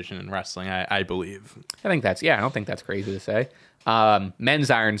women's division in wrestling, I believe. I think I don't think that's crazy to say.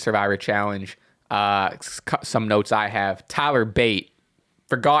 Men's Iron Survivor Challenge. Some notes I have. Tyler Bate.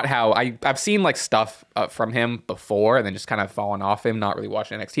 Forgot how I've seen like stuff from him before and then just kind of fallen off him, not really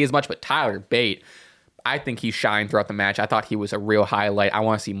watching NXT as much. But Tyler Bate, I think he shined throughout the match. I thought he was a real highlight. I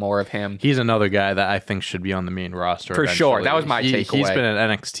want to see more of him. He's another guy that I think should be on the main roster for eventually. sure. That was my takeaway. He's been at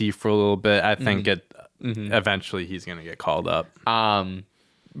NXT for a little bit. I think eventually he's going to get called up.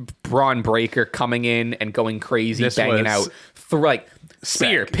 Braun Breaker coming in and going crazy, banging out through like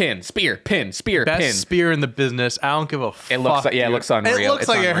spear, pin. Best spear in the business. I don't give a fuck. It looks like, it looks unreal. It looks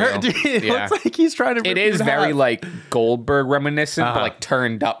like it hurt. Dude, it looks like he's trying to. It is very like Goldberg reminiscent, but like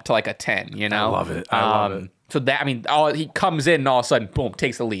turned up to like a 10. You know, I love it. So that he comes in and all of a sudden, boom,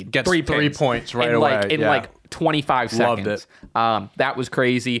 takes the lead. Gets 3 points right away. Like 25 seconds. Loved it. That was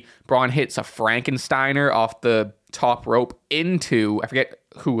crazy. Braun hits a Frankensteiner off the top rope into, I forget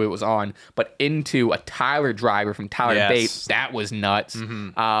who it was on, but into a Tyler driver from Tyler Bate. That was nuts.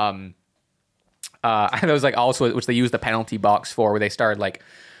 Mm-hmm. There was like also, which they used the penalty box for, where they started like,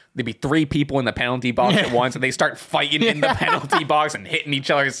 there'd be 3 people in the penalty box at once, and they start fighting in the penalty box and hitting each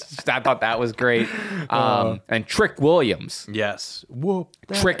other. I thought that was great. And Trick Williams. Yes. Whoop.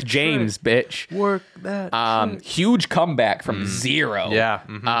 Trick James, bitch. Work that. Huge comeback from 0. Yeah.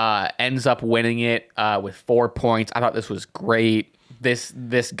 Mm-hmm. Ends up winning it with 4 points. I thought this was great. This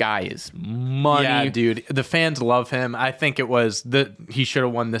guy is money. Yeah, dude. The fans love him. I think it was he should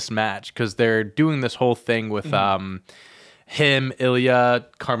have won this match because they're doing this whole thing with him, Ilya,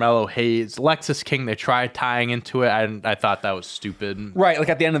 Carmelo Hayes, Lexis King. They tried tying into it. I thought that was stupid. Right, like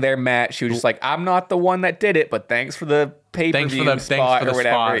at the end of their match, she was just like, "I'm not the one that did it, but thanks for the pay-per-view spot or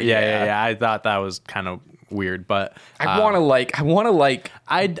whatever." Yeah. I thought that was kind of weird, but I want to like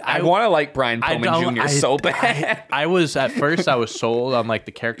Brian Pillman Jr. so bad. I was at first sold on like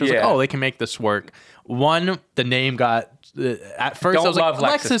the characters. Like, oh, they can make this work. One, the name got at first I was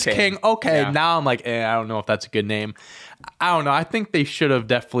like Lexis King. Okay, now I'm like, I don't know if that's a good name. I don't know. I think they should have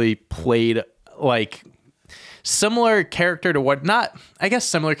definitely played like similar character to what he had in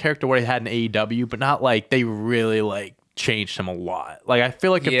AEW, but not like they really like changed him a lot. Like I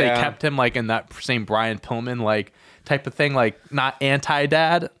feel like if they kept him like in that same Brian Pillman like type of thing, like not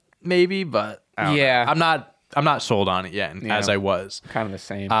anti-dad maybe, but I don't know. I'm not sold on it yet as I was. Kind of the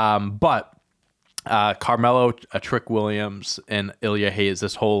same. But Carmelo, Trick Williams, and Ilya Hayes,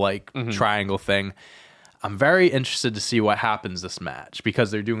 this whole like triangle thing. I'm very interested to see what happens this match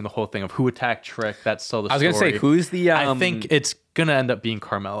because they're doing the whole thing of who attacked Trick. That's still the story. I was going to say, who's the... I think it's going to end up being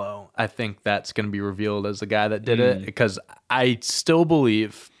Carmelo. I think that's going to be revealed as the guy that did it because I still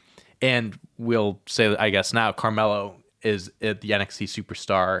believe, and we'll say, I guess now, Carmelo is the NXT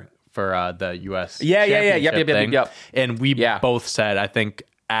superstar for the U.S. Yep. And we both said, I think,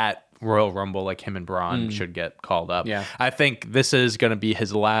 at Royal Rumble, like him and Braun should get called up. Yeah. I think this is going to be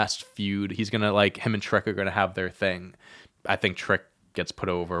his last feud. He's going to him and Trick are going to have their thing. I think Trick gets put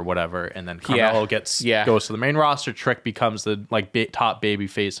over or whateber, and then Carmelo goes to the main roster. Trick becomes the top baby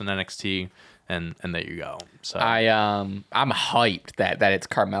face in NXT, and there you go. So I'm hyped that it's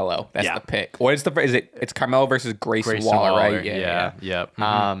Carmelo. That's the pick. What is it's Carmelo versus Grayson Waller, right? Yeah.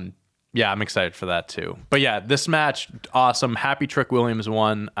 Mm-hmm. Yeah, I'm excited for that too. But yeah, this match, awesome. Happy Trick Williams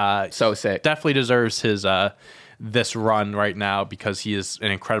won. So sick. Definitely deserves his this run right now because he is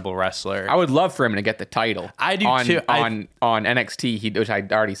an incredible wrestler. I would love for him to get the title. I do too. On NXT, which I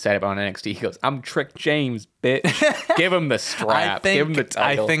already said it, but on NXT, he goes, "I'm Trick James, bitch." Give him the strap. Give him the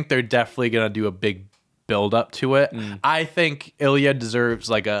title. I think they're definitely gonna do a big build up to it. I think Ilya deserves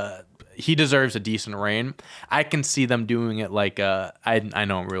he deserves a decent reign. I can see them doing it I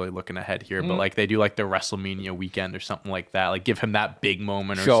know I'm really looking ahead here, but they do the WrestleMania weekend or something like that. Give him that big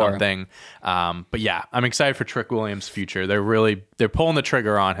moment or something. But yeah, I'm excited for Trick Williams' future. They're pulling the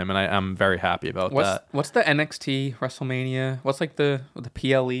trigger on him, and I'm very happy about that. What's the NXT WrestleMania? What's the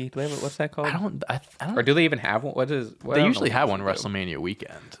PLE? Do they have what's that called? I don't. Or do they even have one? They usually have one WrestleMania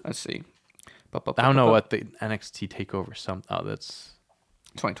weekend. Let's see. I don't know what the NXT takeover. That's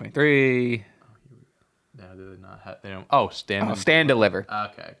 2023. No, they did not have. They don't. Stand Deliver.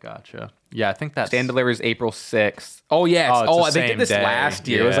 Okay, gotcha. Yeah, I think that's Stand Deliver is April 6th. Oh yes. They did this last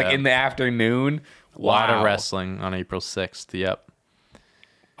year. Yeah. It was in the afternoon. A lot of wrestling on April 6th. Yep.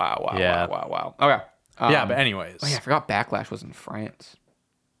 Wow. Okay. Yeah, but anyways. Oh yeah, I forgot Backlash was in France.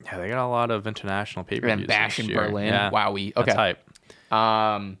 Yeah, they got a lot of international pay-per-views. And Bash in year. Berlin. Yeah. Wowie. That's Okay.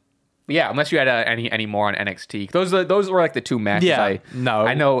 hype. Yeah, unless you had any more on NXT. Those were the two matches. Yeah,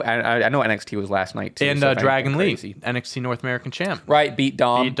 I know NXT was last night too. And Dragon Lee, NXT North American champ. Right, beat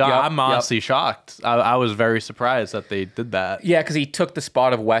Dom. Yep, I'm honestly shocked. I was very surprised that they did that. Yeah, because he took the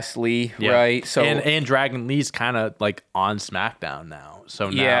spot of Wesley, right? So and Dragon Lee's kind of on SmackDown now. So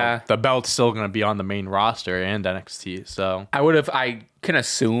now the belt's still going to be on the main roster and NXT. So I can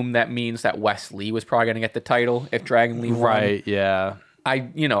assume that means that Wesley was probably going to get the title if Dragon Lee won. Right, yeah.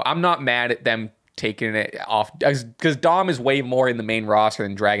 I'm not mad at them taking it off because Dom is way more in the main roster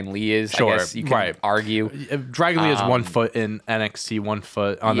than Dragon Lee is. Sure, I guess you can argue. Dragon Lee has 1 foot in NXT, 1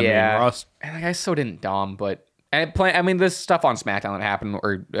 foot on the main roster. And I guess so didn't Dom, but this stuff on SmackDown that happened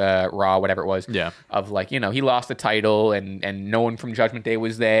or Raw, whatever it was. Yeah. Of he lost the title and no one from Judgment Day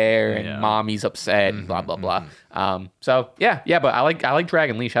was there and Mommy's upset and blah blah blah. But I like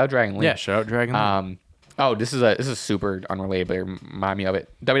Dragon Lee. Shout out Dragon Lee. Yeah, shout out Dragon Lee. Oh, this is super unrelated, but it reminded me of it.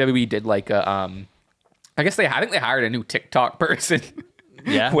 WWE did I think they hired a new TikTok person.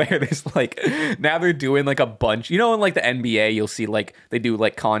 Yeah. Where there's now they're doing a bunch. In the NBA, you'll see they do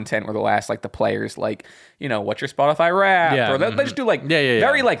content where they'll ask the players what's your Spotify rap? Yeah. Or they just do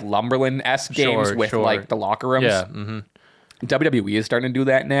very Lumberland-esque games with the locker rooms. Yeah. Mm-hmm. WWE is starting to do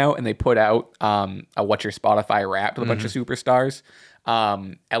that now, and they put out a what's your Spotify rap with a bunch of superstars.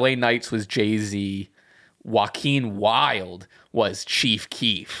 LA Knights was Jay-Z. Joaquin Wilde was Chief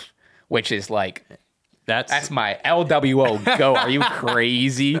Keef, which is that's my LWO go. Are you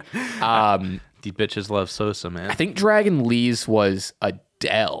crazy? The bitches love Sosa, man. I think Dragon Lee's was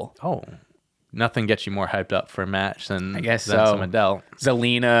Adele. Oh, nothing gets you more hyped up for a match than some Adele.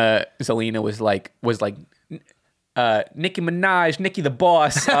 Zelina was Nicki Minaj, Nicki the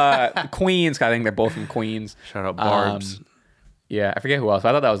Boss, Queens. I think they're both from Queens. Shout out Barbs. Yeah, I forget who else. But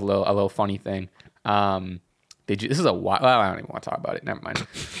I thought that was a little funny thing. This is I don't even want to talk about it. Never mind.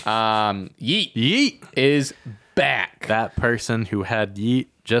 Yeet is back. That person who had Yeet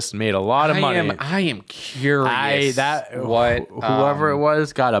just made a lot of money. I am curious. Whoever it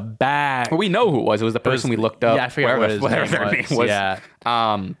was got a bag. Well, we know who it was. It was the person we looked up. Yeah, I forget what their name was. Yeah.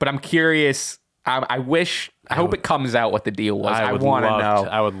 But I'm curious. I hope it comes out what the deal was. I want to know.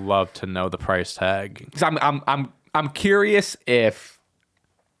 I would love to know the price tag. I'm curious if.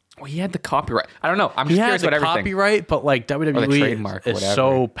 Well, he had the copyright. I don't know. I'm just curious about everything. Copyright, but WWE is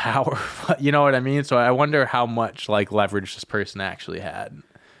so powerful. You know what I mean? So I wonder how much leverage this person actually had.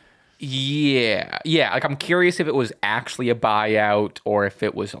 Yeah. I'm curious if it was actually a buyout or if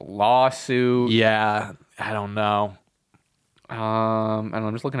it was a lawsuit. Yeah, I don't know.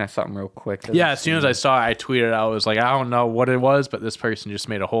 I'm just looking at something real quick. As soon as I saw it, I tweeted. I was like, I don't know what it was, but this person just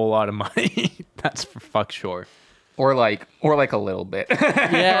made a whole lot of money. That's for fuck sure. Or a little bit.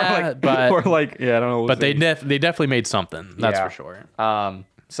 Yeah, I don't know. But they definitely made something. That's for sure.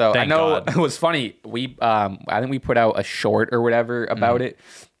 So Thank I know God. it was funny. I think we put out a short or whatever about it.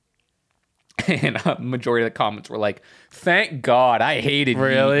 And a majority of the comments were like, "Thank God, I hated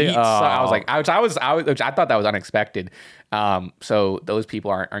really." Yeet. So I was like, I thought that was unexpected. So those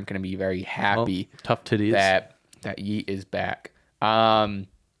people aren't going to be very happy. Well, tough titties. That Yeet is back.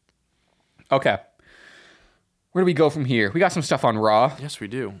 Okay. Where do we go from here? We got some stuff on Raw. Yes, we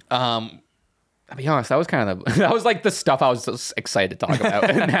do. I'll be honest, that was kind of that was like the stuff I was so excited to talk about.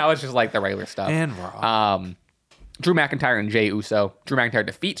 And now it's just like the regular stuff. And Raw. Drew McIntyre and Jey Uso. Drew McIntyre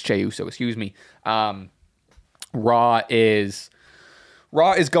defeats Jey Uso, excuse me. Raw is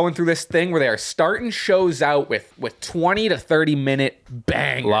going through this thing where they are starting shows out with 20 to 30 minute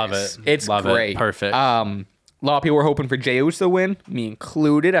bangers. Love it. It's great. Perfect. A lot of people were hoping for Jey Uso to win, me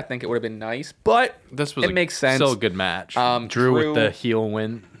included. I think it would have been nice, but it makes sense. Still a good match. Drew with the heel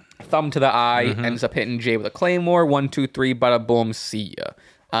win. Thumb to the eye, ends up hitting Jey with a Claymore. 1, 2, 3, bada boom, see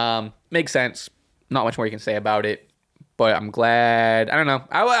ya. Makes sense. Not much more you can say about it, but I'm glad. I don't know.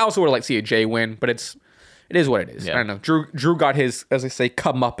 I also would have liked to see a Jey win, but it is what it is. Yeah. I don't know. Drew got his, as I say,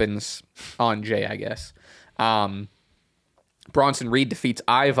 comeuppance on Jey, I guess. Bronson Reed defeats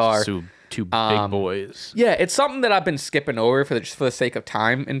Ivar. Two big boys. Yeah, it's something that I've been skipping over just for the sake of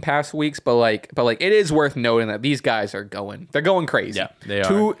time in past weeks, but it is worth noting that these guys are going crazy. Yeah, they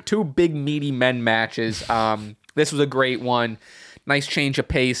are. Two big meaty men matches. This was a great one. Nice change of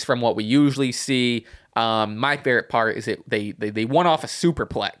pace from what we usually see. My favorite part is they won off a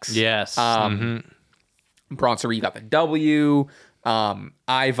superplex. Yes. Bronson Reed got the W.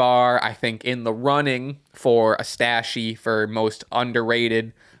 Ivar, I think, in the running for a Stashy for most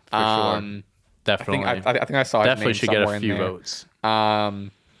underrated. For sure. Definitely. I think I saw his definitely name should get a few there. votes.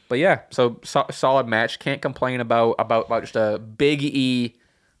 But yeah, so solid match. Can't complain about just a Big E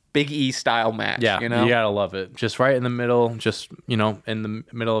style match. Yeah, you know? You gotta love it. Just right in the middle, just in the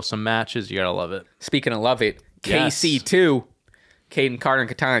middle of some matches, you gotta love it. Speaking of love it, KC2, Caden Carter and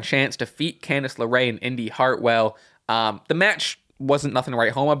Katana Chance defeat Candice LeRae and Indy Hartwell. The match wasn't nothing to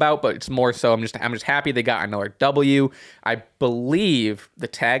write home about, but it's more so I'm just happy they got another W. I believe the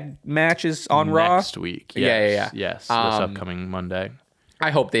tag match is on Raw next week. Yes. Yeah. Yes, this upcoming Monday.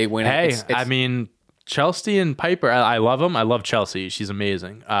 I hope they win. Hey, I mean, Chelsea and Piper, I love them. I love Chelsea. She's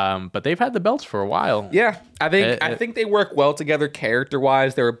amazing. But they've had the belts for a while. Yeah, I think they work well together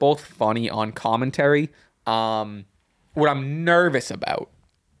character-wise. They were both funny on commentary. What I'm nervous about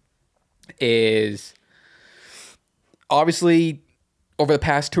is obviously over the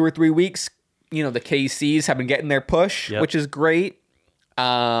past 2 or 3 weeks, the KCs have been getting their push, which is great.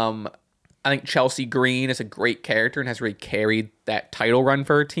 I think Chelsea Green is a great character and has really carried that title run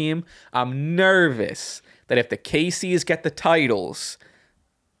for her team. I'm nervous that if the KCs get the titles,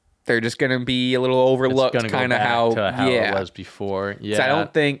 they're just going to be a little overlooked, kind of how it was before. Yeah, so I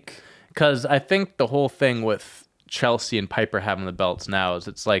don't think, because I think the whole thing with Chelsea and Piper having the belts now is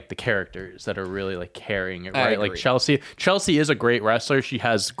it's like the characters that are really like carrying it, right? Like Chelsea is a great wrestler. She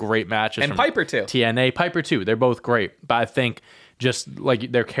has great matches. And Piper too. TNA, Piper too. They're both great. But I think just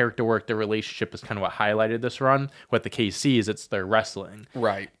like their character work, their relationship is kind of what highlighted this run. With the KCs, it's their wrestling.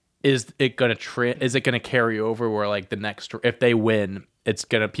 Right. Is it gonna carry over where like the next, if they win,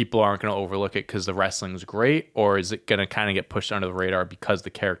 people aren't gonna overlook it because the wrestling's great, or is it gonna kind of get pushed under the radar because the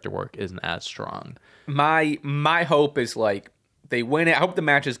character work isn't as strong? My hope is like they win it. I hope the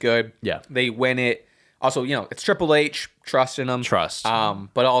match is good. Yeah. They win it. Also, it's Triple H, trust in them. Trust.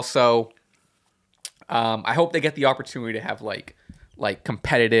 But also, I hope they get the opportunity to have like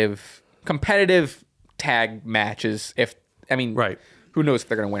competitive tag matches. Right. Who knows if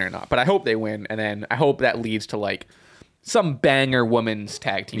they're gonna win or not? But I hope they win, and then I hope that leads to like some banger women's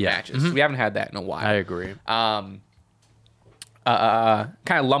tag team matches. We haven't had that in a while. I agree. Kind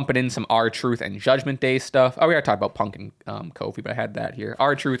of lumping in some R-Truth and Judgment Day stuff. Oh, we gotta talk about Punk and Kofi, but I had that here.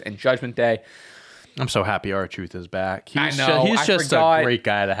 R-Truth and Judgment Day. I'm so happy R-Truth is back. I know. He's just a great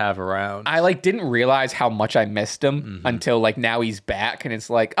guy to have around. I didn't realize how much I missed him until now he's back, and it's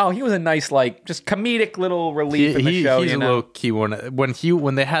like, oh, he was a nice just comedic little relief in the show. He's a low key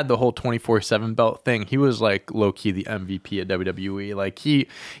when they had the whole 24/7 belt thing. He was like low key the MVP at WWE. Like he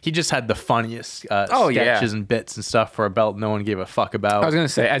just had the funniest sketches and bits and stuff for a belt no one gave a fuck about. I was gonna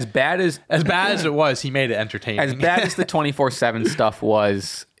say as bad as it was, he made it entertaining. As bad as the 24/7 stuff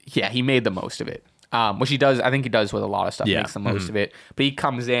was, yeah, he made the most of it. Which he does. I think he does with a lot of stuff. Makes the most of it. But he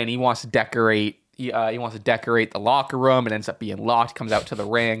comes in. He wants to decorate. He wants to decorate the locker room. It ends up being locked. Comes out to the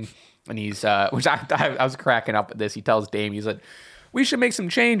ring, and he's which I was cracking up at this. He tells Dame, he's like, "We should make some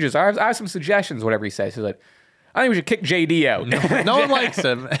changes. I have some suggestions." Whatever he says, he's like, "I think we should kick JD out." No one likes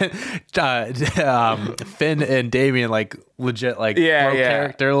him. Finn and Damian legit broke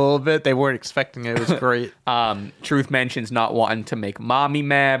character a little bit. They weren't expecting it. It was great. Truth mentions not wanting to make mommy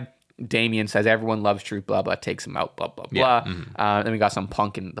mad. Damian says everyone loves Truth, blah blah, takes him out, blah blah blah. Then we got some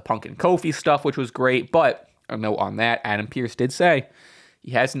Punk and Kofi stuff, which was great. But a note on that: Adam Pearce did say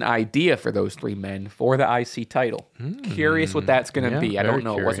he has an idea for those 3 men for the IC title. Curious what that's going to be. I don't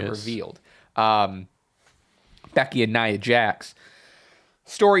know. Curious. It wasn't revealed. Becky and Nia Jax.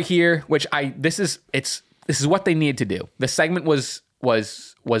 Story here, which this is what they needed to do. The segment was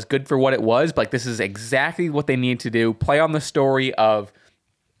good for what it was, but like this is exactly what they need to do. Play on the story of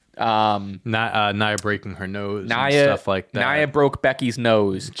Nia breaking her nose and stuff like that. Nia broke Becky's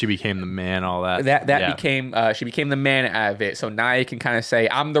nose. She became the man, all that. She became the man out of it. So Nia can kind of say,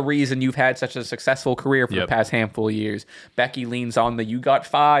 I'm the reason you've had such a successful career for the past handful of years. Becky leans on you got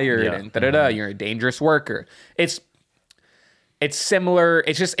fired and you're a dangerous worker. It's similar.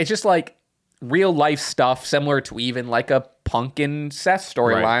 It's just like real life stuff, similar to even like a Punk and Seth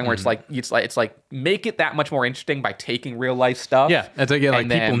storyline, where it's like make it that much more interesting by taking real life stuff. Yeah, it's like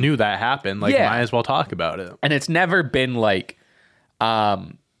people knew that happened. Like, might as well talk about it. And it's never been like,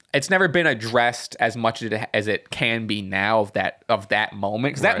 it's never been addressed as much as it can be now of that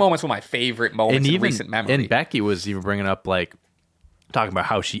moment, because that moment's one of my favorite moments in recent memory. And Becky was even bringing up like talking about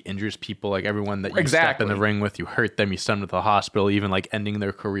how she injures people, like everyone that you step in the ring with, you hurt them, you send them to the hospital, even like ending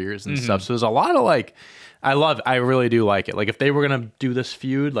their careers and stuff. So there's a lot of like, I really do like it. Like if they were gonna do this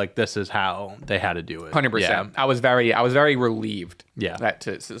feud, like this is how they had to do it. 100%. Yeah. I was very relieved. Yeah.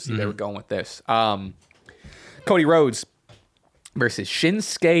 To see they were going with this. Cody Rhodes versus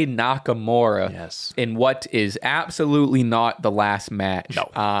Shinsuke Nakamura. Yes. In what is absolutely not the last match.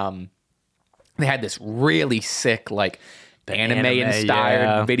 No. They had this really sick like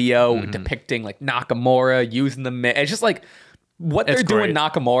anime-inspired video depicting like Nakamura using the mitt. It's just like what they're doing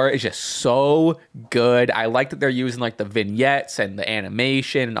Nakamura is just so good. I like that they're using like the vignettes and the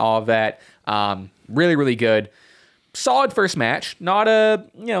animation and all of that. Really, really good. Solid first match. Not a,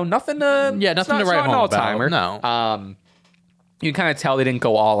 nothing to... Yeah, nothing to write home all-timer. about. No. You can kind of tell they didn't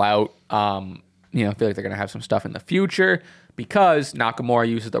go all out. I feel like they're going to have some stuff in the future because Nakamura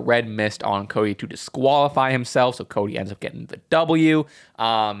uses the red mist on Cody to disqualify himself, so Cody ends up getting the W.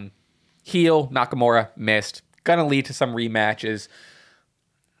 Heel, Nakamura, missed. Gonna lead to some rematches.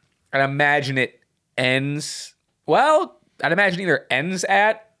 I'd imagine it ends... Well, I'd imagine either ends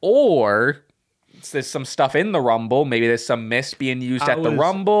at or there's some stuff in the Rumble. Maybe there's some mist being used at the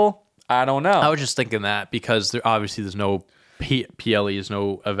Rumble. I don't know. I was just thinking that because there's no PLEs,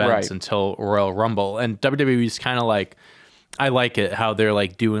 no events until Royal Rumble. And WWE's kind of like... I like it how they're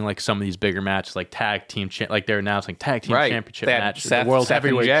like doing like some of these bigger matches, like tag team, like they're announcing tag team championship match, the World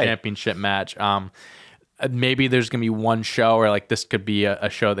Heavyweight Championship match. Maybe there's gonna be one show, or like this could be a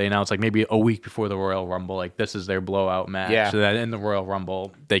show they announce like maybe a week before the Royal Rumble, like this is their blowout match. Yeah. So that in the Royal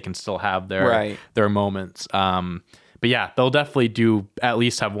Rumble they can still have their moments. But yeah, they'll definitely at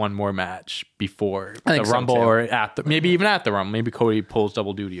least have one more match before the Rumble, or maybe even at the Rumble. Maybe Cody pulls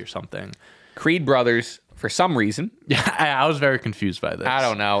double duty or something. Creed brothers. For some reason. Yeah, I was very confused by this. I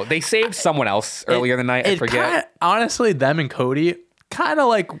don't know. They saved someone else earlier in the night. I forget. Honestly, them and Cody kind of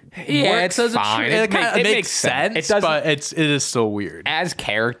like works as fine. It makes sense, but it is so weird. As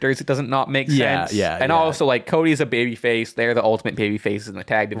characters, it doesn't not make sense. Yeah, and also, like, Cody's a babyface. They're the ultimate babyfaces in the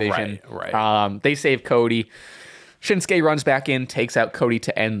tag division. Right. They save Cody. Shinsuke runs back in, takes out Cody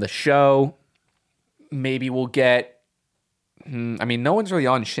to end the show. Maybe we'll get... no one's really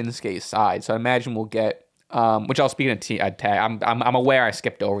on Shinsuke's side, so I imagine we'll get... which I'll speak in a tag. I'm aware I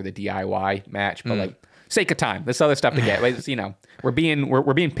skipped over the DIY match, but like sake of time, there's other stuff to get. We're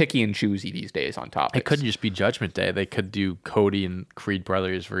being picky and choosy these days on topics. It couldn't just be Judgment Day. They could do Cody and Creed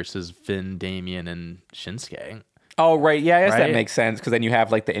brothers versus Finn, Damian, and Shinsuke. Oh right, yeah, I guess that makes sense because then you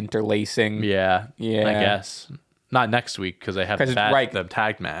have like the interlacing. Yeah. I guess not next week because they have the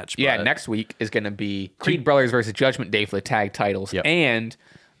tag match. Yeah, next week is going to be Creed brothers versus Judgment Day for the tag titles, and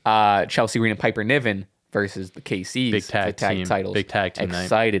Chelsea Green and Piper Niven versus the KCs, big tag team titles. Big tag team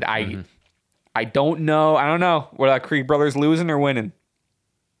Excited. Night. I don't know. I don't know. What Creed brothers losing or winning?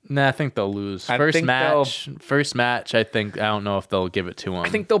 Nah, I think they'll lose. First match. I don't know if they'll give it to them. I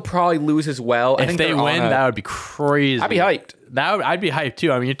think they'll probably lose as well. If they win, that would be crazy. I'd be hyped. I'd be hyped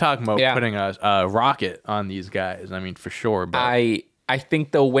too. I mean, you're talking about putting a rocket on these guys. I mean, for sure. But I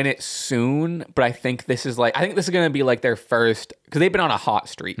think they'll win it soon, but I think this is going to be like their first, because they've been on a hot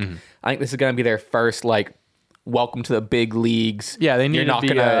streak. I think this is going to be their first like welcome to the big leagues. Yeah, they need to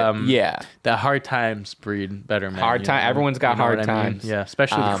be that hard times breed better, man. Hard time. Everyone's got hard times. Yeah,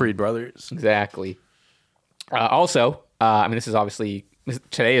 especially the Creed brothers. Exactly. Also, this is obviously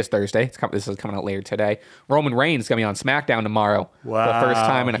today is Thursday. This is coming out later today. Roman Reigns is going to be on SmackDown tomorrow. Wow, the first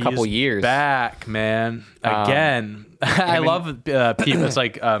time in a couple years. Back, man. Again. I love people. It's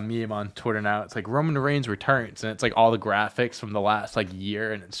like a meme on Twitter now. It's like Roman Reigns returns, and it's like all the graphics from the last like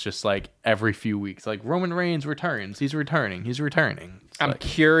year, and it's just like every few weeks, like Roman Reigns returns. He's returning. I'm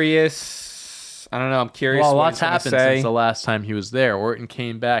curious I don't know. I'm curious. Well, what lots he's gonna happened say. since the last time he was there. Orton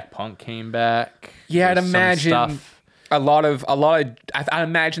came back. Punk came back. Yeah, I'd There's some imagine stuff. a lot of. I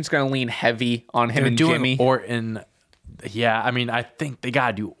imagine it's going to lean heavy on him They're and doing Jimmy. Orton. Yeah, I mean, I think they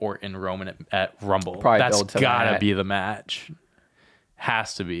gotta do Orton Roman at Rumble. Probably That's build to gotta that. be the match.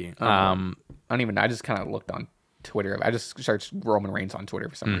 Has to be. I don't even. I just kind of looked on Twitter. I just searched Roman Reigns on Twitter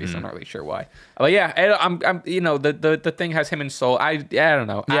for some reason. I'm not really sure why. But yeah, I'm. You know, the thing has him and Solo. I don't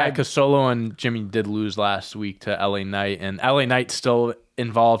know. Yeah, because Solo and Jimmy did lose last week to LA Knight, and LA Knight's still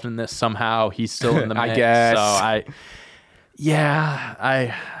involved in this somehow. He's still in the mix. I guess. So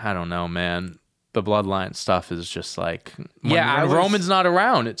I don't know, man. The bloodline stuff is just like when Roman's not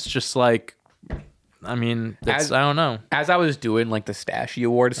around, it's just like, I mean, I don't know. As I was doing like the Stashy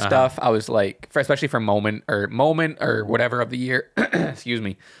Award stuff, I was like, especially for moment or whatever of the year, excuse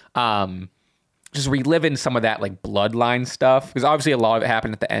me, just reliving some of that like bloodline stuff, because obviously a lot of it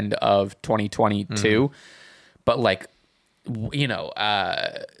happened at the end of 2022, but like, you know,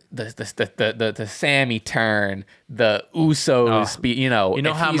 the Sammy turn, the Usos, you know if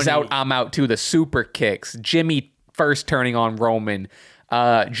how he's many... out, I'm out too. The super kicks, Jimmy first turning on Roman,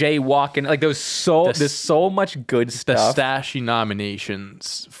 Jay walking, like there's so much good stuff. The Stashy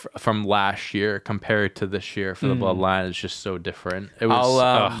nominations from last year compared to this year for the bloodline is just so different. It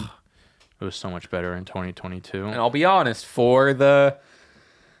was it was so much better in 2022. And I'll be honest, for the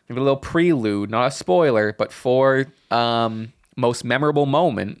give it a little prelude, not a spoiler, but for most memorable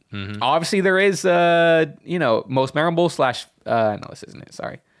moment. Obviously, there is most memorable / no, this isn't it.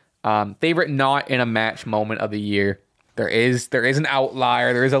 Sorry, favorite not in a match moment of the year. There is an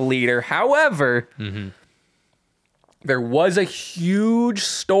outlier. There is a leader. However, there was a huge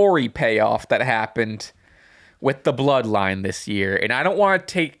story payoff that happened with the bloodline this year, and I don't want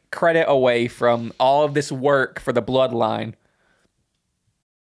to take credit away from all of this work for the bloodline.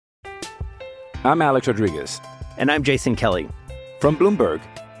 I'm Alex Rodriguez. And I'm Jason Kelly. From Bloomberg,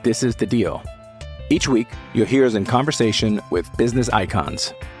 this is The Deal. Each week, you'll hear us in conversation with business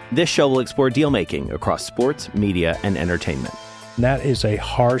icons. This show will explore deal-making across sports, media, and entertainment. That is a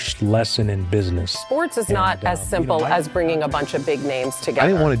harsh lesson in business. Sports is not as simple as bringing a bunch of big names together. I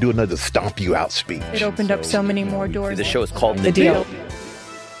didn't want to do another stomp you out speech. It opened up so many more doors. The show is called The Deal.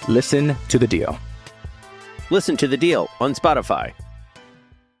 Listen to The Deal. Listen to The Deal on Spotify.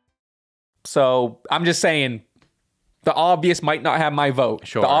 So I'm just saying, the obvious might not have my vote.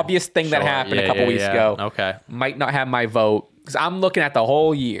 Sure. The obvious thing that happened a couple weeks ago might not have my vote, because I'm looking at the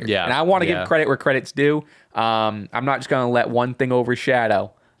whole year. Yeah. And I want to give credit where credit's due. I'm not just going to let one thing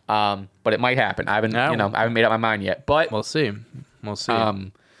overshadow. But it might happen. I haven't made up my mind yet. But we'll see.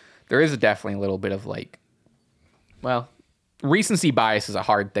 There is definitely a little bit of like, well, recency bias is a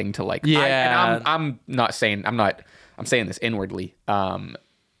hard thing to like. Yeah. I'm saying this inwardly. I'm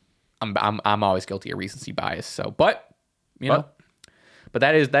always guilty of recency bias. So, but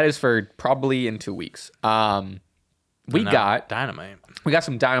that is for probably in 2 weeks. We got Dynamite. We got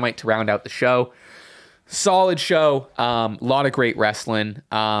some Dynamite to round out the show. Solid show. A lot of great wrestling.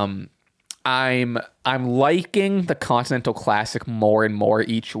 I'm liking the Continental Classic more and more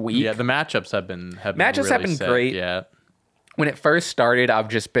each week. Yeah, the matchups have been really sick. great. Yeah. When it first started, I've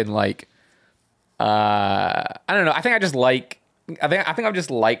just been like, I don't know. I think I've just liked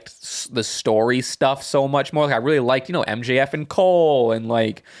the story stuff so much more. Like I really liked, MJF and Cole, and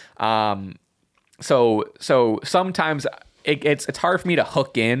like, so sometimes it's hard for me to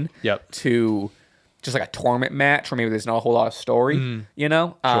hook in to just like a tournament match where maybe there's not a whole lot of story,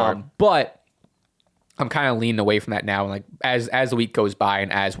 Sure. But I'm kind of leaning away from that now. And like as the week goes by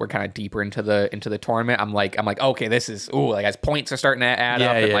and as we're kind of deeper into the tournament, I'm like, okay, this is like as points are starting to add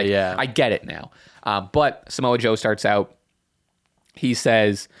up, and like I get it now. But Samoa Joe starts out. He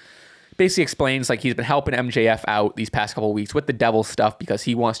says, basically explains like he's been helping MJF out these past couple of weeks with the devil stuff because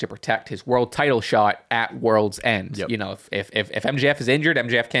he wants to protect his world title shot at World's End. Yep. If MJF is injured,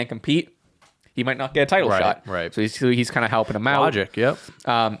 MJF can't compete, he might not get a title shot. Right. So he's kind of helping him out. Logic. Yep.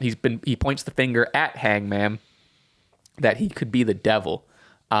 He points the finger at Hangman that he could be the devil.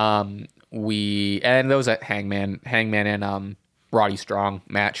 And there was a Hangman and Roddy Strong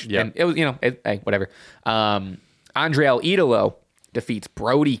match. Yep. And it was whatever. Andre El Idolo defeats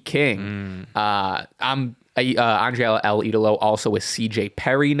Brody King. Andre El Idolo also with CJ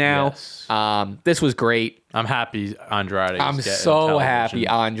Perry now. Yes. This was great. I'm happy Andrade. I'm so happy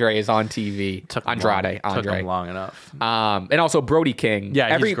Andre is on TV. Took him long enough. And also Brody King.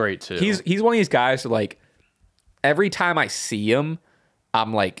 Yeah, he's great too. He's one of these guys who, like, every time I see him,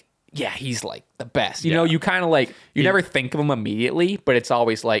 I'm like, yeah, he's like the best. You know, you kind of like, you never think of him immediately, but it's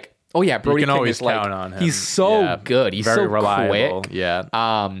always like, oh yeah, Brody King is like, count on him. He's so good. He's very so reliable. quick. Yeah.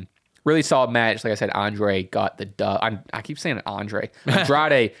 really solid match. Like I said, Andre got the dub. I keep saying Andre.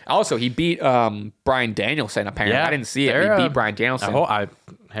 Andrade. Also, he beat Bryan Danielson, apparently. I didn't see it. He beat Bryan Danielson.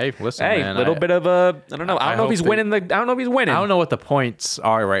 Hey, listen, man. A little bit of a... I don't know. I don't know if he's winning. I don't know if he's winning. I don't know what the points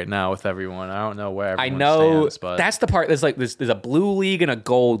are right now with everyone. I don't know where everyone stands, but... That's the part. There's a blue league and a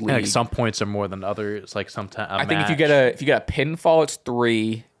gold league. Like some points are more than others. Like sometimes I think if you get a pinfall, it's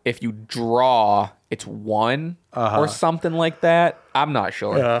 3. If you draw, it's 1 or something like that. I'm not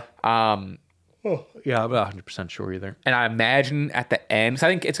sure. Yeah. I'm not 100% sure either. And I imagine at the end, so I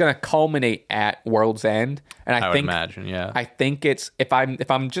think it's going to culminate at World's End. And I think, would imagine, yeah. I think it's if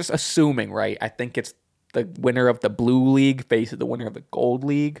I'm just assuming, right? I think it's the winner of the blue league faces the winner of the gold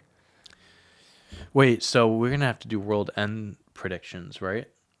league. Wait, so we're gonna have to do World End predictions, right?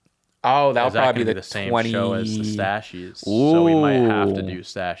 Oh, that'll probably be the same show as the Stashies. So we might have to do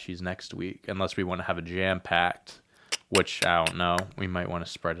Stashies next week, unless we want to have a jam-packed, which I don't know. We might want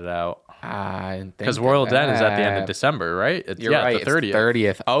to spread it out. Because World End is at the end of December, right? You're right. It's the 30th.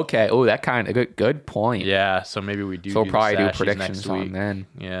 It's 30th. Okay. Oh, that kind of good point. Yeah. So maybe we do. So we'll probably do predictions on then.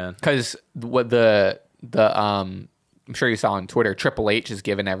 Yeah. Because what the I'm sure you saw on Twitter, Triple H has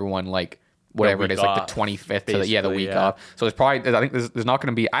given everyone like whatever it is, like the 25th to the week off. So it's probably, I think there's not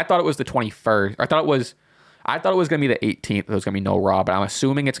going to be, I thought it was the 21st. I thought it was going to be the 18th. There was going to be no Raw, but I'm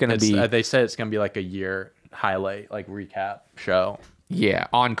assuming it's going to be. They said it's going to be like a year highlight, like recap show. Yeah.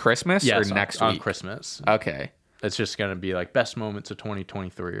 On Christmas or next week? On Christmas. Okay. It's just going to be like best moments of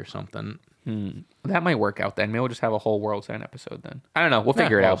 2023 or something. That might work out then. Maybe we'll just have a whole World's End episode then. I don't know. We'll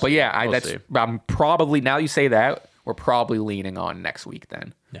figure it out. But yeah, I'm probably, now you say that, we're probably leaning on next week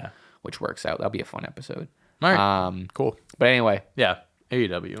then. Yeah. Which works out. That'll be a fun episode. All right. Cool. But anyway. Yeah.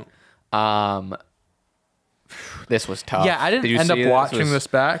 AEW. This was tough. Yeah, I didn't end up watching this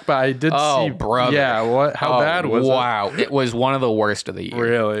back, but I did see. Brother. Yeah, how bad was it? Wow. It was one of the worst of the year.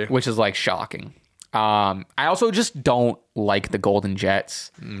 Really? Which is like shocking. I also just don't like the Golden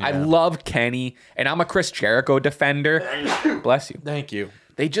Jets. Yeah. I love Kenny, and I'm a Chris Jericho defender. Bless you. Thank you.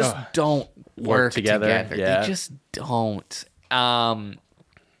 They just don't work together. Yeah. They just don't.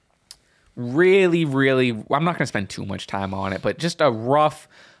 Really, I'm not going to spend too much time on it, but just a rough,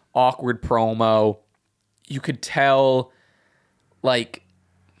 awkward promo. You could tell, like,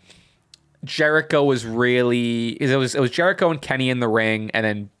 Jericho was really... It was Jericho and Kenny in the ring, and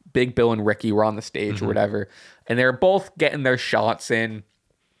then Big Bill and Ricky were on the stage or whatever, and they were both getting their shots in.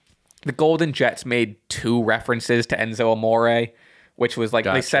 The Golden Jets made 2 references to Enzo Amore, which was like,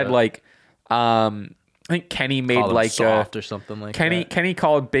 they said, like... I think Kenny made like soft or something like that. Kenny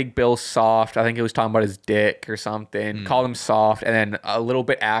called Big Bill soft. I think it was talking about his dick or something. Called him soft, and then a little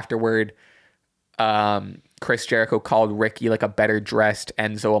bit afterward, Chris Jericho called Ricky like a better dressed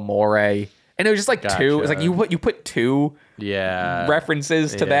Enzo Amore, and it was just like 2. It was like you put 2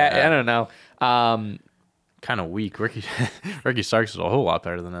 references to that. I don't know. Kind of weak. Ricky Starks is a whole lot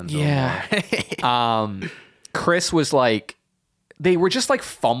better than Enzo. Yeah. Chris was like. They were just like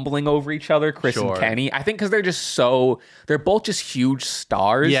fumbling over each other, Chris and Kenny. I think because they're both just huge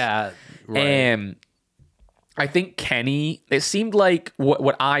stars. Yeah. Right. And I think Kenny, it seemed like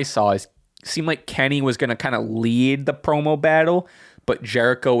what I saw seemed like Kenny was going to kind of lead the promo battle, but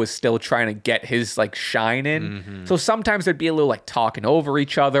Jericho was still trying to get his like shine in. So sometimes there'd be a little like talking over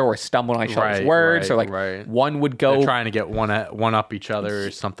each other or stumbling on each other's words, or like one would go. They're trying to get one up each other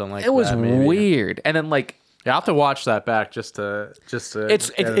or something like that. It was weird. And then like, yeah, I'll have to watch that back just to it's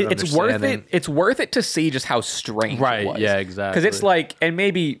worth it. It's worth it to see just how strange it was. Yeah, exactly. Because it's like, and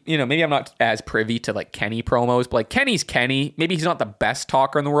maybe I'm not as privy to like Kenny promos, but like Kenny's Kenny. Maybe he's not the best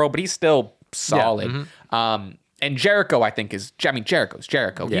talker in the world, but he's still solid. Yeah. And Jericho, I think Jericho's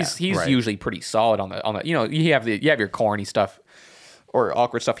Jericho. Yeah, he's usually pretty solid on the you have your corny stuff or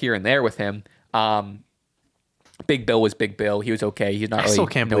awkward stuff here and there with him. Big Bill was Big Bill. He was okay. He's not really notable. I still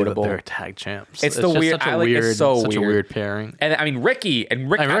can't believe that they're tag champs. It's the weird. It's such a weird pairing. And I mean Ricky's.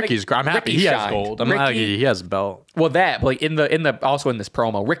 I'm happy he has gold. I'm happy he has a belt. Well, that, but like in this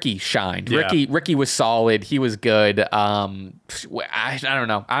promo, Ricky shined. Yeah. Ricky was solid. He was good. I don't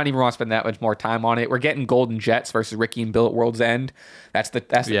know. I don't even want to spend that much more time on it. We're getting Golden Jets versus Ricky and Bill at World's End. That's the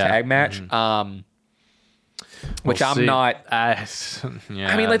tag match. Which I'm not. I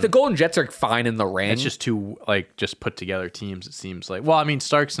mean, like the Golden Jets are fine in the ring. It's just two just put together teams. It seems like. Well, I mean,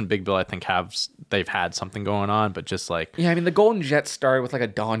 Starks and Big Bill, I think they've had something going on, but just like. Yeah, I mean, the Golden Jets started with like a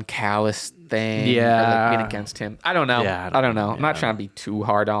Don Callis thing. Yeah, or, like, being against him. I don't know. Yeah, I don't know. I'm not trying to be too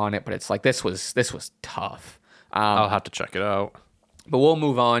hard on it, but it's like this was tough. I'll have to check it out. But we'll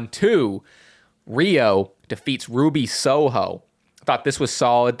move on to Rio defeats Ruby Soho. Thought this was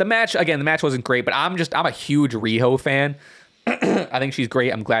solid. The match wasn't great, but I'm a huge Riho fan. I think she's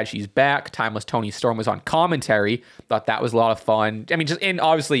great. I'm glad she's back. Timeless Toni Storm was on commentary. Thought that was a lot of fun. I mean, just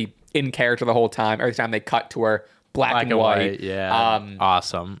obviously in character the whole time. Every time they cut to her, black and white. Yeah.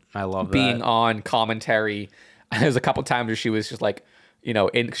 Awesome. I love that. Being on commentary. There's a couple times where she was just like,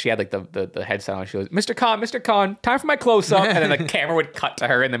 she had like the headset on. She goes, Mr. Khan, time for my close up. And then the camera would cut to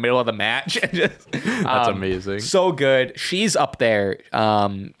her in the middle of the match. That's amazing. So good. She's up there.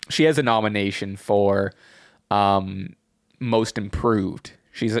 She has a nomination for most improved.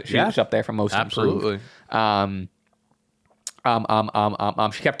 She's up there for most improved. Absolutely.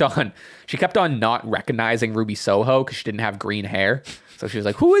 She kept on not recognizing Ruby Soho because she didn't have green hair. So she was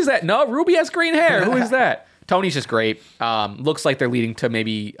like, who is that? No, Ruby has green hair. Who is that? Tony's just great. Looks like they're leading to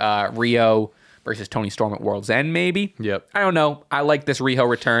maybe Rio versus Toni Storm at World's End, maybe. Yep. I don't know. I like this Riho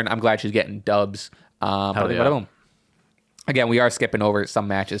return. I'm glad she's getting dubs. Again, we are skipping over some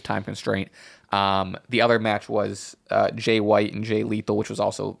matches, time constraint. The other match was Jay White and Jay Lethal, which was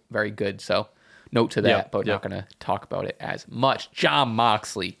also very good. So note to that, but not going to talk about it as much. Jon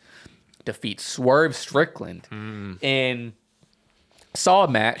Moxley defeats Swerve Strickland in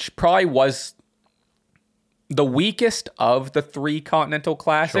solid match. Probably was the weakest of the 3 Continental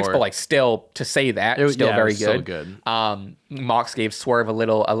Classics, but like still to say that it was still very good. So good. Mox gave Swerve a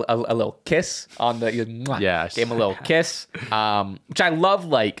little kiss on the gave him a little kiss, which I love.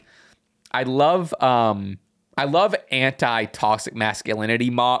 Like I love anti-toxic masculinity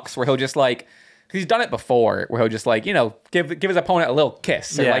Mox, where he'll just like. He's done it before, where he'll just like give his opponent a little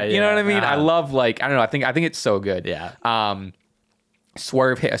kiss, or you know what I mean. I love I don't know. I think it's so good. Yeah.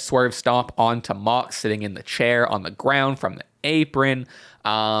 Swerve hit a swerve stomp onto Mox sitting in the chair on the ground from the apron.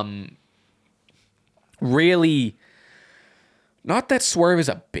 Really, not that Swerve is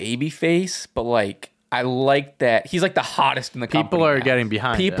a baby face, but like I like that he's like the hottest in the company. People are getting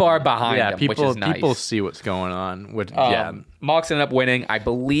behind him. People are behind him, which is nice. People see what's going on. Mox ended up winning. I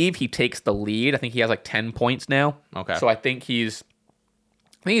believe he takes the lead. I think he has like 10 points now. Okay. So I think he's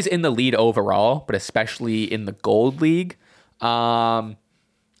in the lead overall, but especially in the Gold League. I'm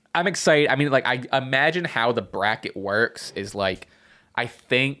excited. I mean, like I imagine how the bracket works is like I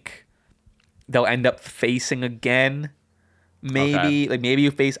think they'll end up facing again. Maybe maybe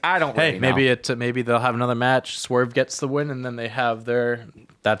you face. I don't. Really know. Maybe they'll have another match. Swerve gets the win, and then they have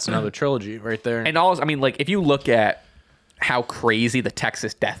that's another trilogy right there. And also, I mean, like if you look at how crazy the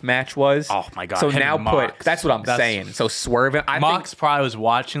Texas Death Match was. Oh my god! So now that's what I'm saying. So Swerve, Mox probably was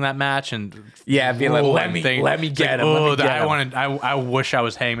watching that match and being like, let me get him. I wish I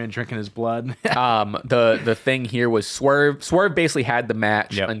was Heyman drinking his blood. The thing here was Swerve. Swerve basically had the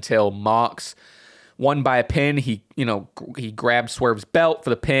match until Mox won by a pin. He grabbed Swerve's belt for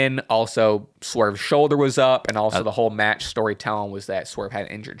the pin. Also, Swerve's shoulder was up, and also the whole match storytelling was that Swerve had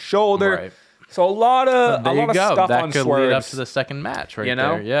an injured shoulder. Right. So a lot of stuff that on could Swerve lead up to the second match, right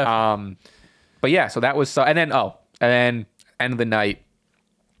there. Yeah. But yeah, so that was and then end of the night,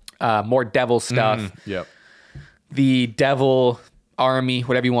 more devil stuff. Yep. The Devil Army,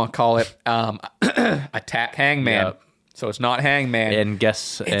 whatever you want to call it, attack Hangman. Yep. So it's not Hangman, and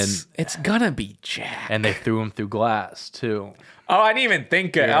it's gonna be Jack. And they threw him through glass too. Oh, I didn't even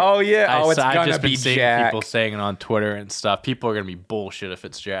think it. Yeah. Oh yeah. It's gonna be Jack. People saying it on Twitter and stuff. People are gonna be bullshit if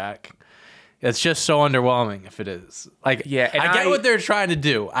it's Jack. It's just so underwhelming if it is. Like, I get what they're trying to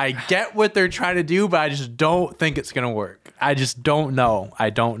do. But I just don't think it's going to work. I just don't know.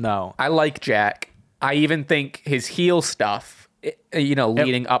 I don't know. I like Jack. I even think his heel stuff,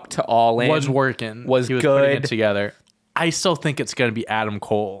 leading up to All In. Was working. He was good. Putting it together. I still think it's going to be Adam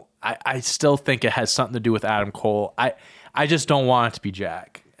Cole. I still think it has something to do with Adam Cole. I just don't want it to be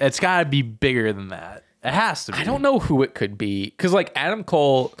Jack. It's got to be bigger than that. It has to be. I don't know who it could be because like Adam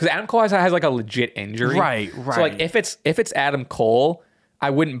Cole has like a legit injury, right. So like if it's Adam Cole,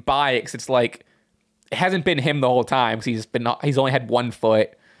 I wouldn't buy it because it's like it hasn't been him the whole time because he's only had one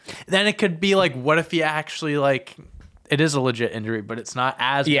foot. Then it could be like, what if he actually like it is a legit injury, but it's not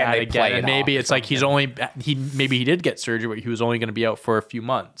as bad again. And maybe it's like he did get surgery, but he was only going to be out for a few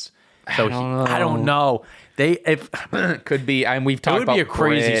months. So I don't know. Could be. I mean, we've talked about it would be a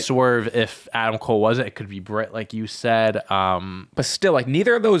crazy swerve if Adam Cole wasn't. It could be Britt, like you said. But still, like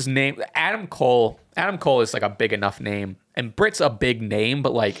neither of those names. Adam Cole is like a big enough name, and Britt's a big name,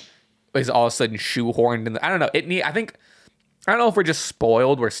 but like is all of a sudden shoehorned in. I don't know. I don't know if we're just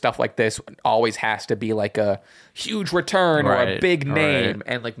spoiled where stuff like this always has to be like a huge return or a big name,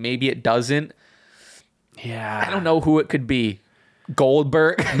 and like maybe it doesn't. Yeah, I don't know who it could be.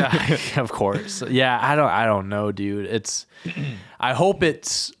 Goldberg. No, of course. Yeah, I don't know, dude. I hope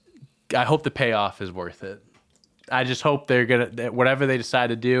the payoff is worth it. I just hope they're gonna whatever they decide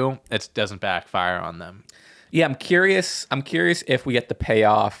to do, it doesn't backfire on them. Yeah, I'm curious if we get the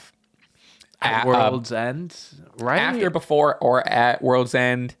payoff at World's End, right? After, before, or at World's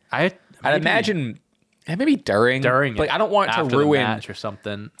End. I'd imagine maybe during. Like, I don't want it to ruin the match or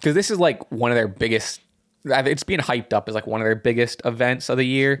something, because this is like one of their biggest. It's being hyped up as like one of their biggest events of the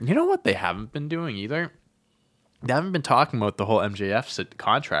year. You know what they haven't been doing either? They haven't been talking about the whole MJF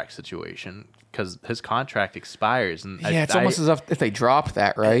contract situation, because his contract expires, and it's almost as if they drop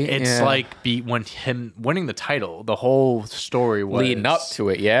that, right? It's like when him winning the title, the whole story was leading up to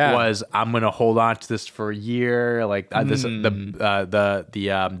it. Yeah, was I'm gonna hold on to this for a year, like the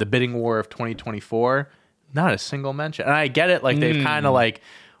bidding war of 2024. Not a single mention, and I get it. Like they've kind of like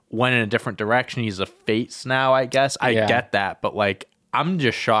went in a different direction. He's a face now, I guess. I get that, but like, I'm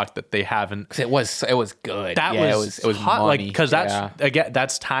just shocked that they haven't. 'Cause it was good. It was hot, money. Like, because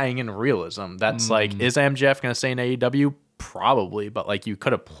that's tying in realism. That's like, is MJF going to stay in AEW? Probably, but like, you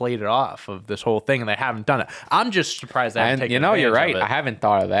could have played it off of this whole thing, and they haven't done it. I'm just surprised they haven't taken advantage you're right. of it. I haven't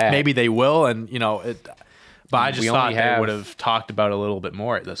thought of that. Maybe they will, and but I just thought they would have talked about it a little bit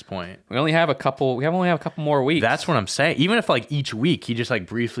more at this point. We only have a couple more weeks. That's what I'm saying. Even if like each week he just like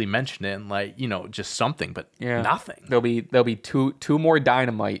briefly mentioned it and like, just something, but nothing. There'll be two more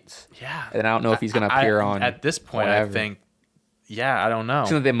Dynamites. Yeah. And I don't know if he's going to appear on. At this point, whatever. I think, I don't know.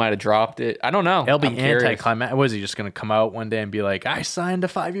 Seems like they might have dropped it. I don't know. It'll be anticlimactic. Was he just going to come out one day and be like, I signed a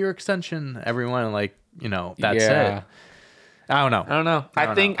 5-year extension, everyone, and like, that's it. I don't know.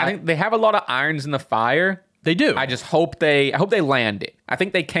 I think they have a lot of irons in the fire. They do. I just hope they land it. I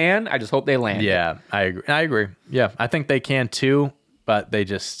think they can. I just hope they land it. Yeah, I agree. Yeah, I think they can too, but they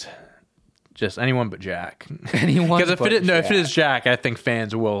just anyone but Jack. Because if it is Jack, I think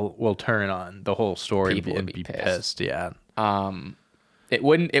fans will turn on the whole story and be pissed. Yeah. It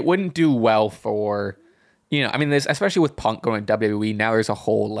wouldn't do well for, there's, especially with Punk going to WWE, now there's a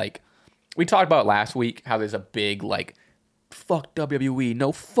whole, like, we talked about last week how there's a big, like, fuck WWE,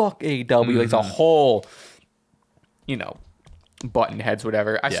 no, fuck AEW. Like, it's a whole, button heads,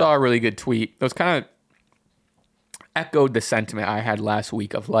 whatever. I saw a really good tweet. It was kind of echoed the sentiment I had last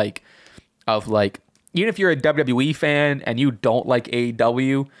week of like, even if you're a WWE fan and you don't like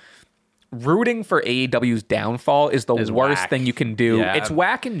AEW, rooting for AEW's downfall is the worst thing you can do. Yeah. It's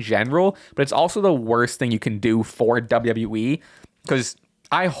whack in general, but it's also the worst thing you can do for WWE, because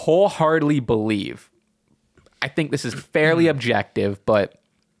I wholeheartedly believe, I think this is fairly objective, but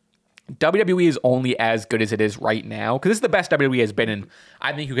WWE is only as good as it is right now, because this is the best WWE has been in,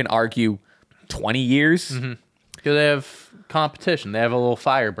 I think you can argue, 20 years. Because they have competition. They have a little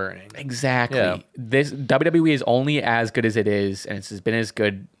fire burning. Exactly. Yeah. This WWE is only as good as it is, and it's been as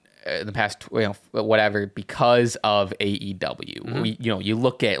good in the past, whatever, because of AEW. You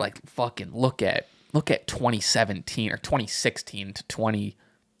look at, like, fucking look at 2017 or 2016 to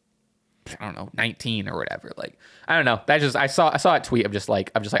 19 or whatever. Like, I don't know. That's just, I saw a tweet of just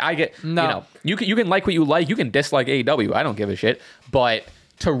like I get, you can like what you like, you can dislike AEW, I don't give a shit, but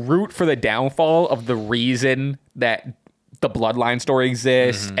to root for the downfall of the reason that the Bloodline story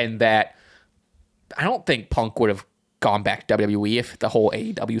exists, and that I don't think Punk would have gone back to WWE if the whole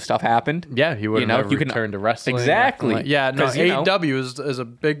AEW stuff happened. Yeah, he would have returned to wrestling. Exactly. AEW is a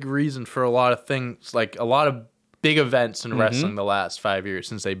big reason for a lot of things, like a lot of big events in wrestling the last 5 years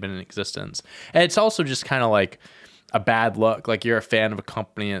since they've been in existence. And it's also just kind of like a bad look. Like, you're a fan of a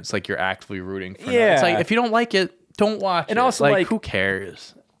company and it's like you're actively rooting for them. It's like, if you don't like it, don't watch it. And also, like, who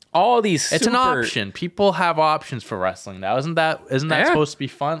cares? All these It's an option. People have options for wrestling now. Isn't that supposed to be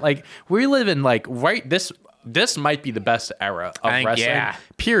fun? Like, we live in, like, this might be the best era of wrestling,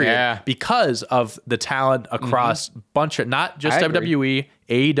 period, because of the talent across bunch of, not just WWE,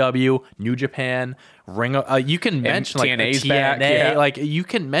 AEW, New Japan, Ring of, you can mention like TNA's TNA, back, like you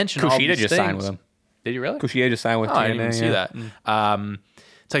can mention all Kushida these just things. signed with them. Did you really? Kushida just signed with TNA. I didn't even see that.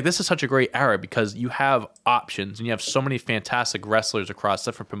 It's like, this is such a great era because you have options and you have so many fantastic wrestlers across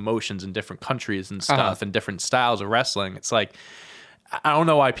different promotions in different countries and stuff and different styles of wrestling. It's like, I don't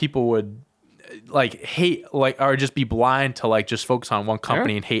know why people would like hate, like, or just be blind to like just focus on one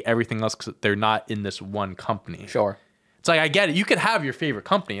company and hate everything else because they're not in this one company. Sure. It's like, I get it. You could have your favorite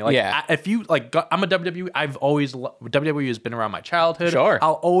company. Like, if you like, I'm a WWE. WWE has been around my childhood. Sure.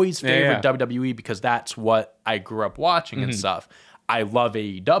 I'll always favor WWE because that's what I grew up watching and stuff. I love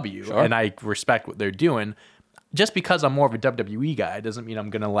AEW and I respect what they're doing. Just because I'm more of a WWE guy doesn't mean I'm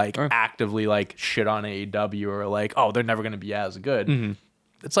gonna like actively like shit on AEW or like, oh, they're never gonna be as good.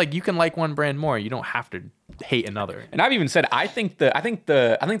 It's like, you can like one brand more. You don't have to hate another. And I've even said, I think the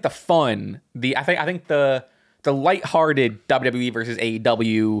lighthearted WWE versus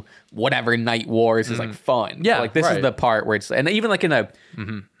AEW, whatever Night Wars is like fun. Yeah, like this is the part where it's, and even like in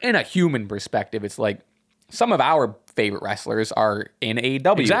a human perspective, it's like some of our favorite wrestlers are in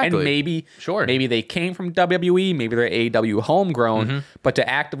AEW. Exactly. And maybe they came from WWE, maybe they're AEW homegrown, but to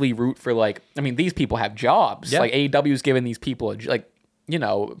actively root for these people have jobs. Like AEW's giving these people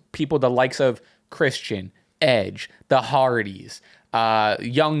people the likes of Christian, Edge, the Hardys,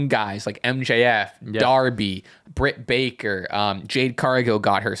 young guys like MJF, Darby, Britt Baker, Jade Cargill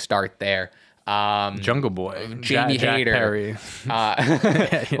got her start there. Jungle Boy, Jamie Hayter, Perry.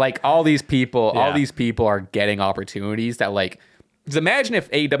 All these people are getting opportunities that because imagine if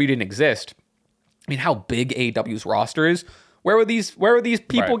AEW didn't exist. I mean, how big AEW's roster is. Where would these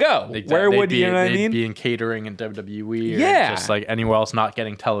people go? Exactly. Where would you know what I mean? They'd be in catering in WWE, or just anywhere else not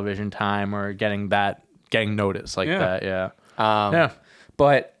getting television time or getting noticed that. Yeah.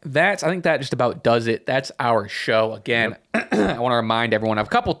 But I think that just about does it. That's our show. Again, I want to remind everyone of a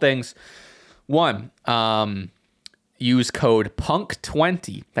couple things. One, use code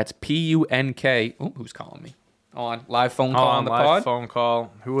PUNK20. That's PUNK. Oh, who's calling me? On live phone call on the pod. Live phone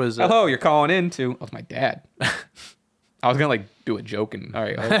call. Who is it? Hello, you're calling in to. Oh, it's my dad. I was gonna do a joke and all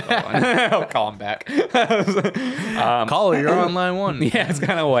right, I'll call him back. Caller, you're on line one. Yeah, it's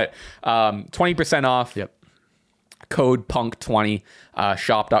kind of what 20% off. Yep. Code PUNK20.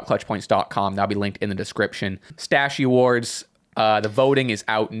 Shop.clutchpoints.com. That'll be linked in the description. Stashy Awards. The voting is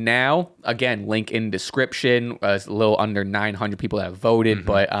out now. Again, link in description. It's a little under 900 people that have voted,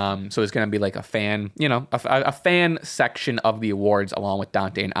 but so it's gonna be like a fan, a fan section of the awards along with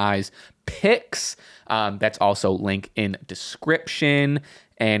Dante and I's picks. That's also link in description.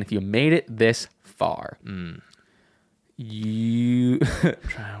 And if you made it this far, you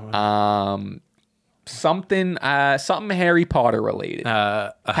something Harry Potter related.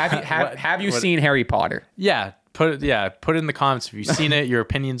 Have you seen Harry Potter? Yeah. Put it in the comments if you've seen it, your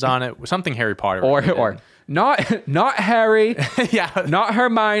opinions on it, something Harry Potter or not Harry, not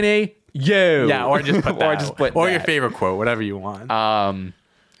Hermione, you. Yeah, or just put that. Or that. Your favorite quote, whatever you want.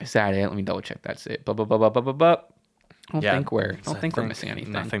 Is that it? Let me double check. That's it. I don't think we're missing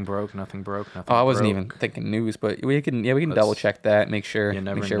anything. Nothing broke. Oh, I wasn't even thinking news, but we can double check that. Make sure we're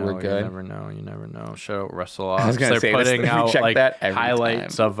good. You never know. Show wrestle off. I was gonna say, putting out that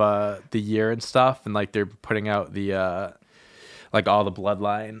highlights time. of the year and stuff, and they're putting out the all the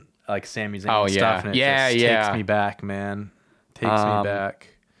bloodline, Sami Zayn stuff. And it takes me back, man. Takes me back.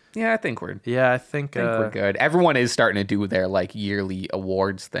 Yeah, I think we're. Yeah, I think we're good. Everyone is starting to do their yearly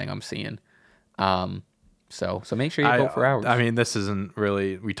awards thing. I'm seeing. So make sure you vote for ours. I mean, this isn't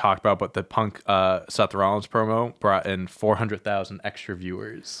really we talked about, but the Punk Seth Rollins promo brought in 400,000 extra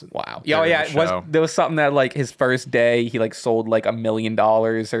viewers. Wow. There was something that his first day he sold $1 million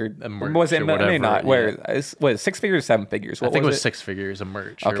or was it maybe not? Where was it 6 figures, 7 figures? I think it was 6 figures of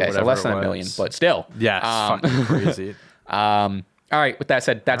merch. Okay, so less than $1 million, but still. Yeah, it's fucking crazy. All right. With that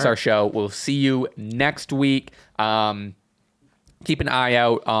said, that's our show. We'll see you next week. Keep an eye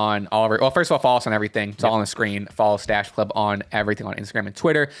out on all of our... Well, first of all, follow us on everything. It's all on the screen. Follow Stash Club on everything on Instagram and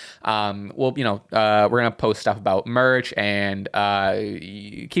Twitter. We're going to post stuff about merch and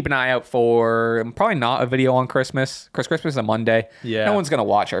keep an eye out for probably not a video on Christmas because Christmas is a Monday. Yeah. No one's going to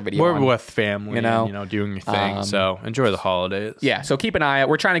watch our video. We're with family, and, doing your thing. So enjoy the holidays. Yeah, so keep an eye out.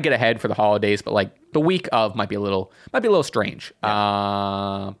 We're trying to get ahead for the holidays, but the week of might be a little strange.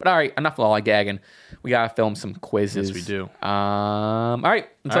 Yeah. But all right, enough lollygagging. We gotta film some quizzes. Yes, we do. All right.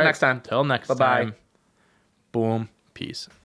 Until next time. Till next time. Bye-bye. Boom. Peace.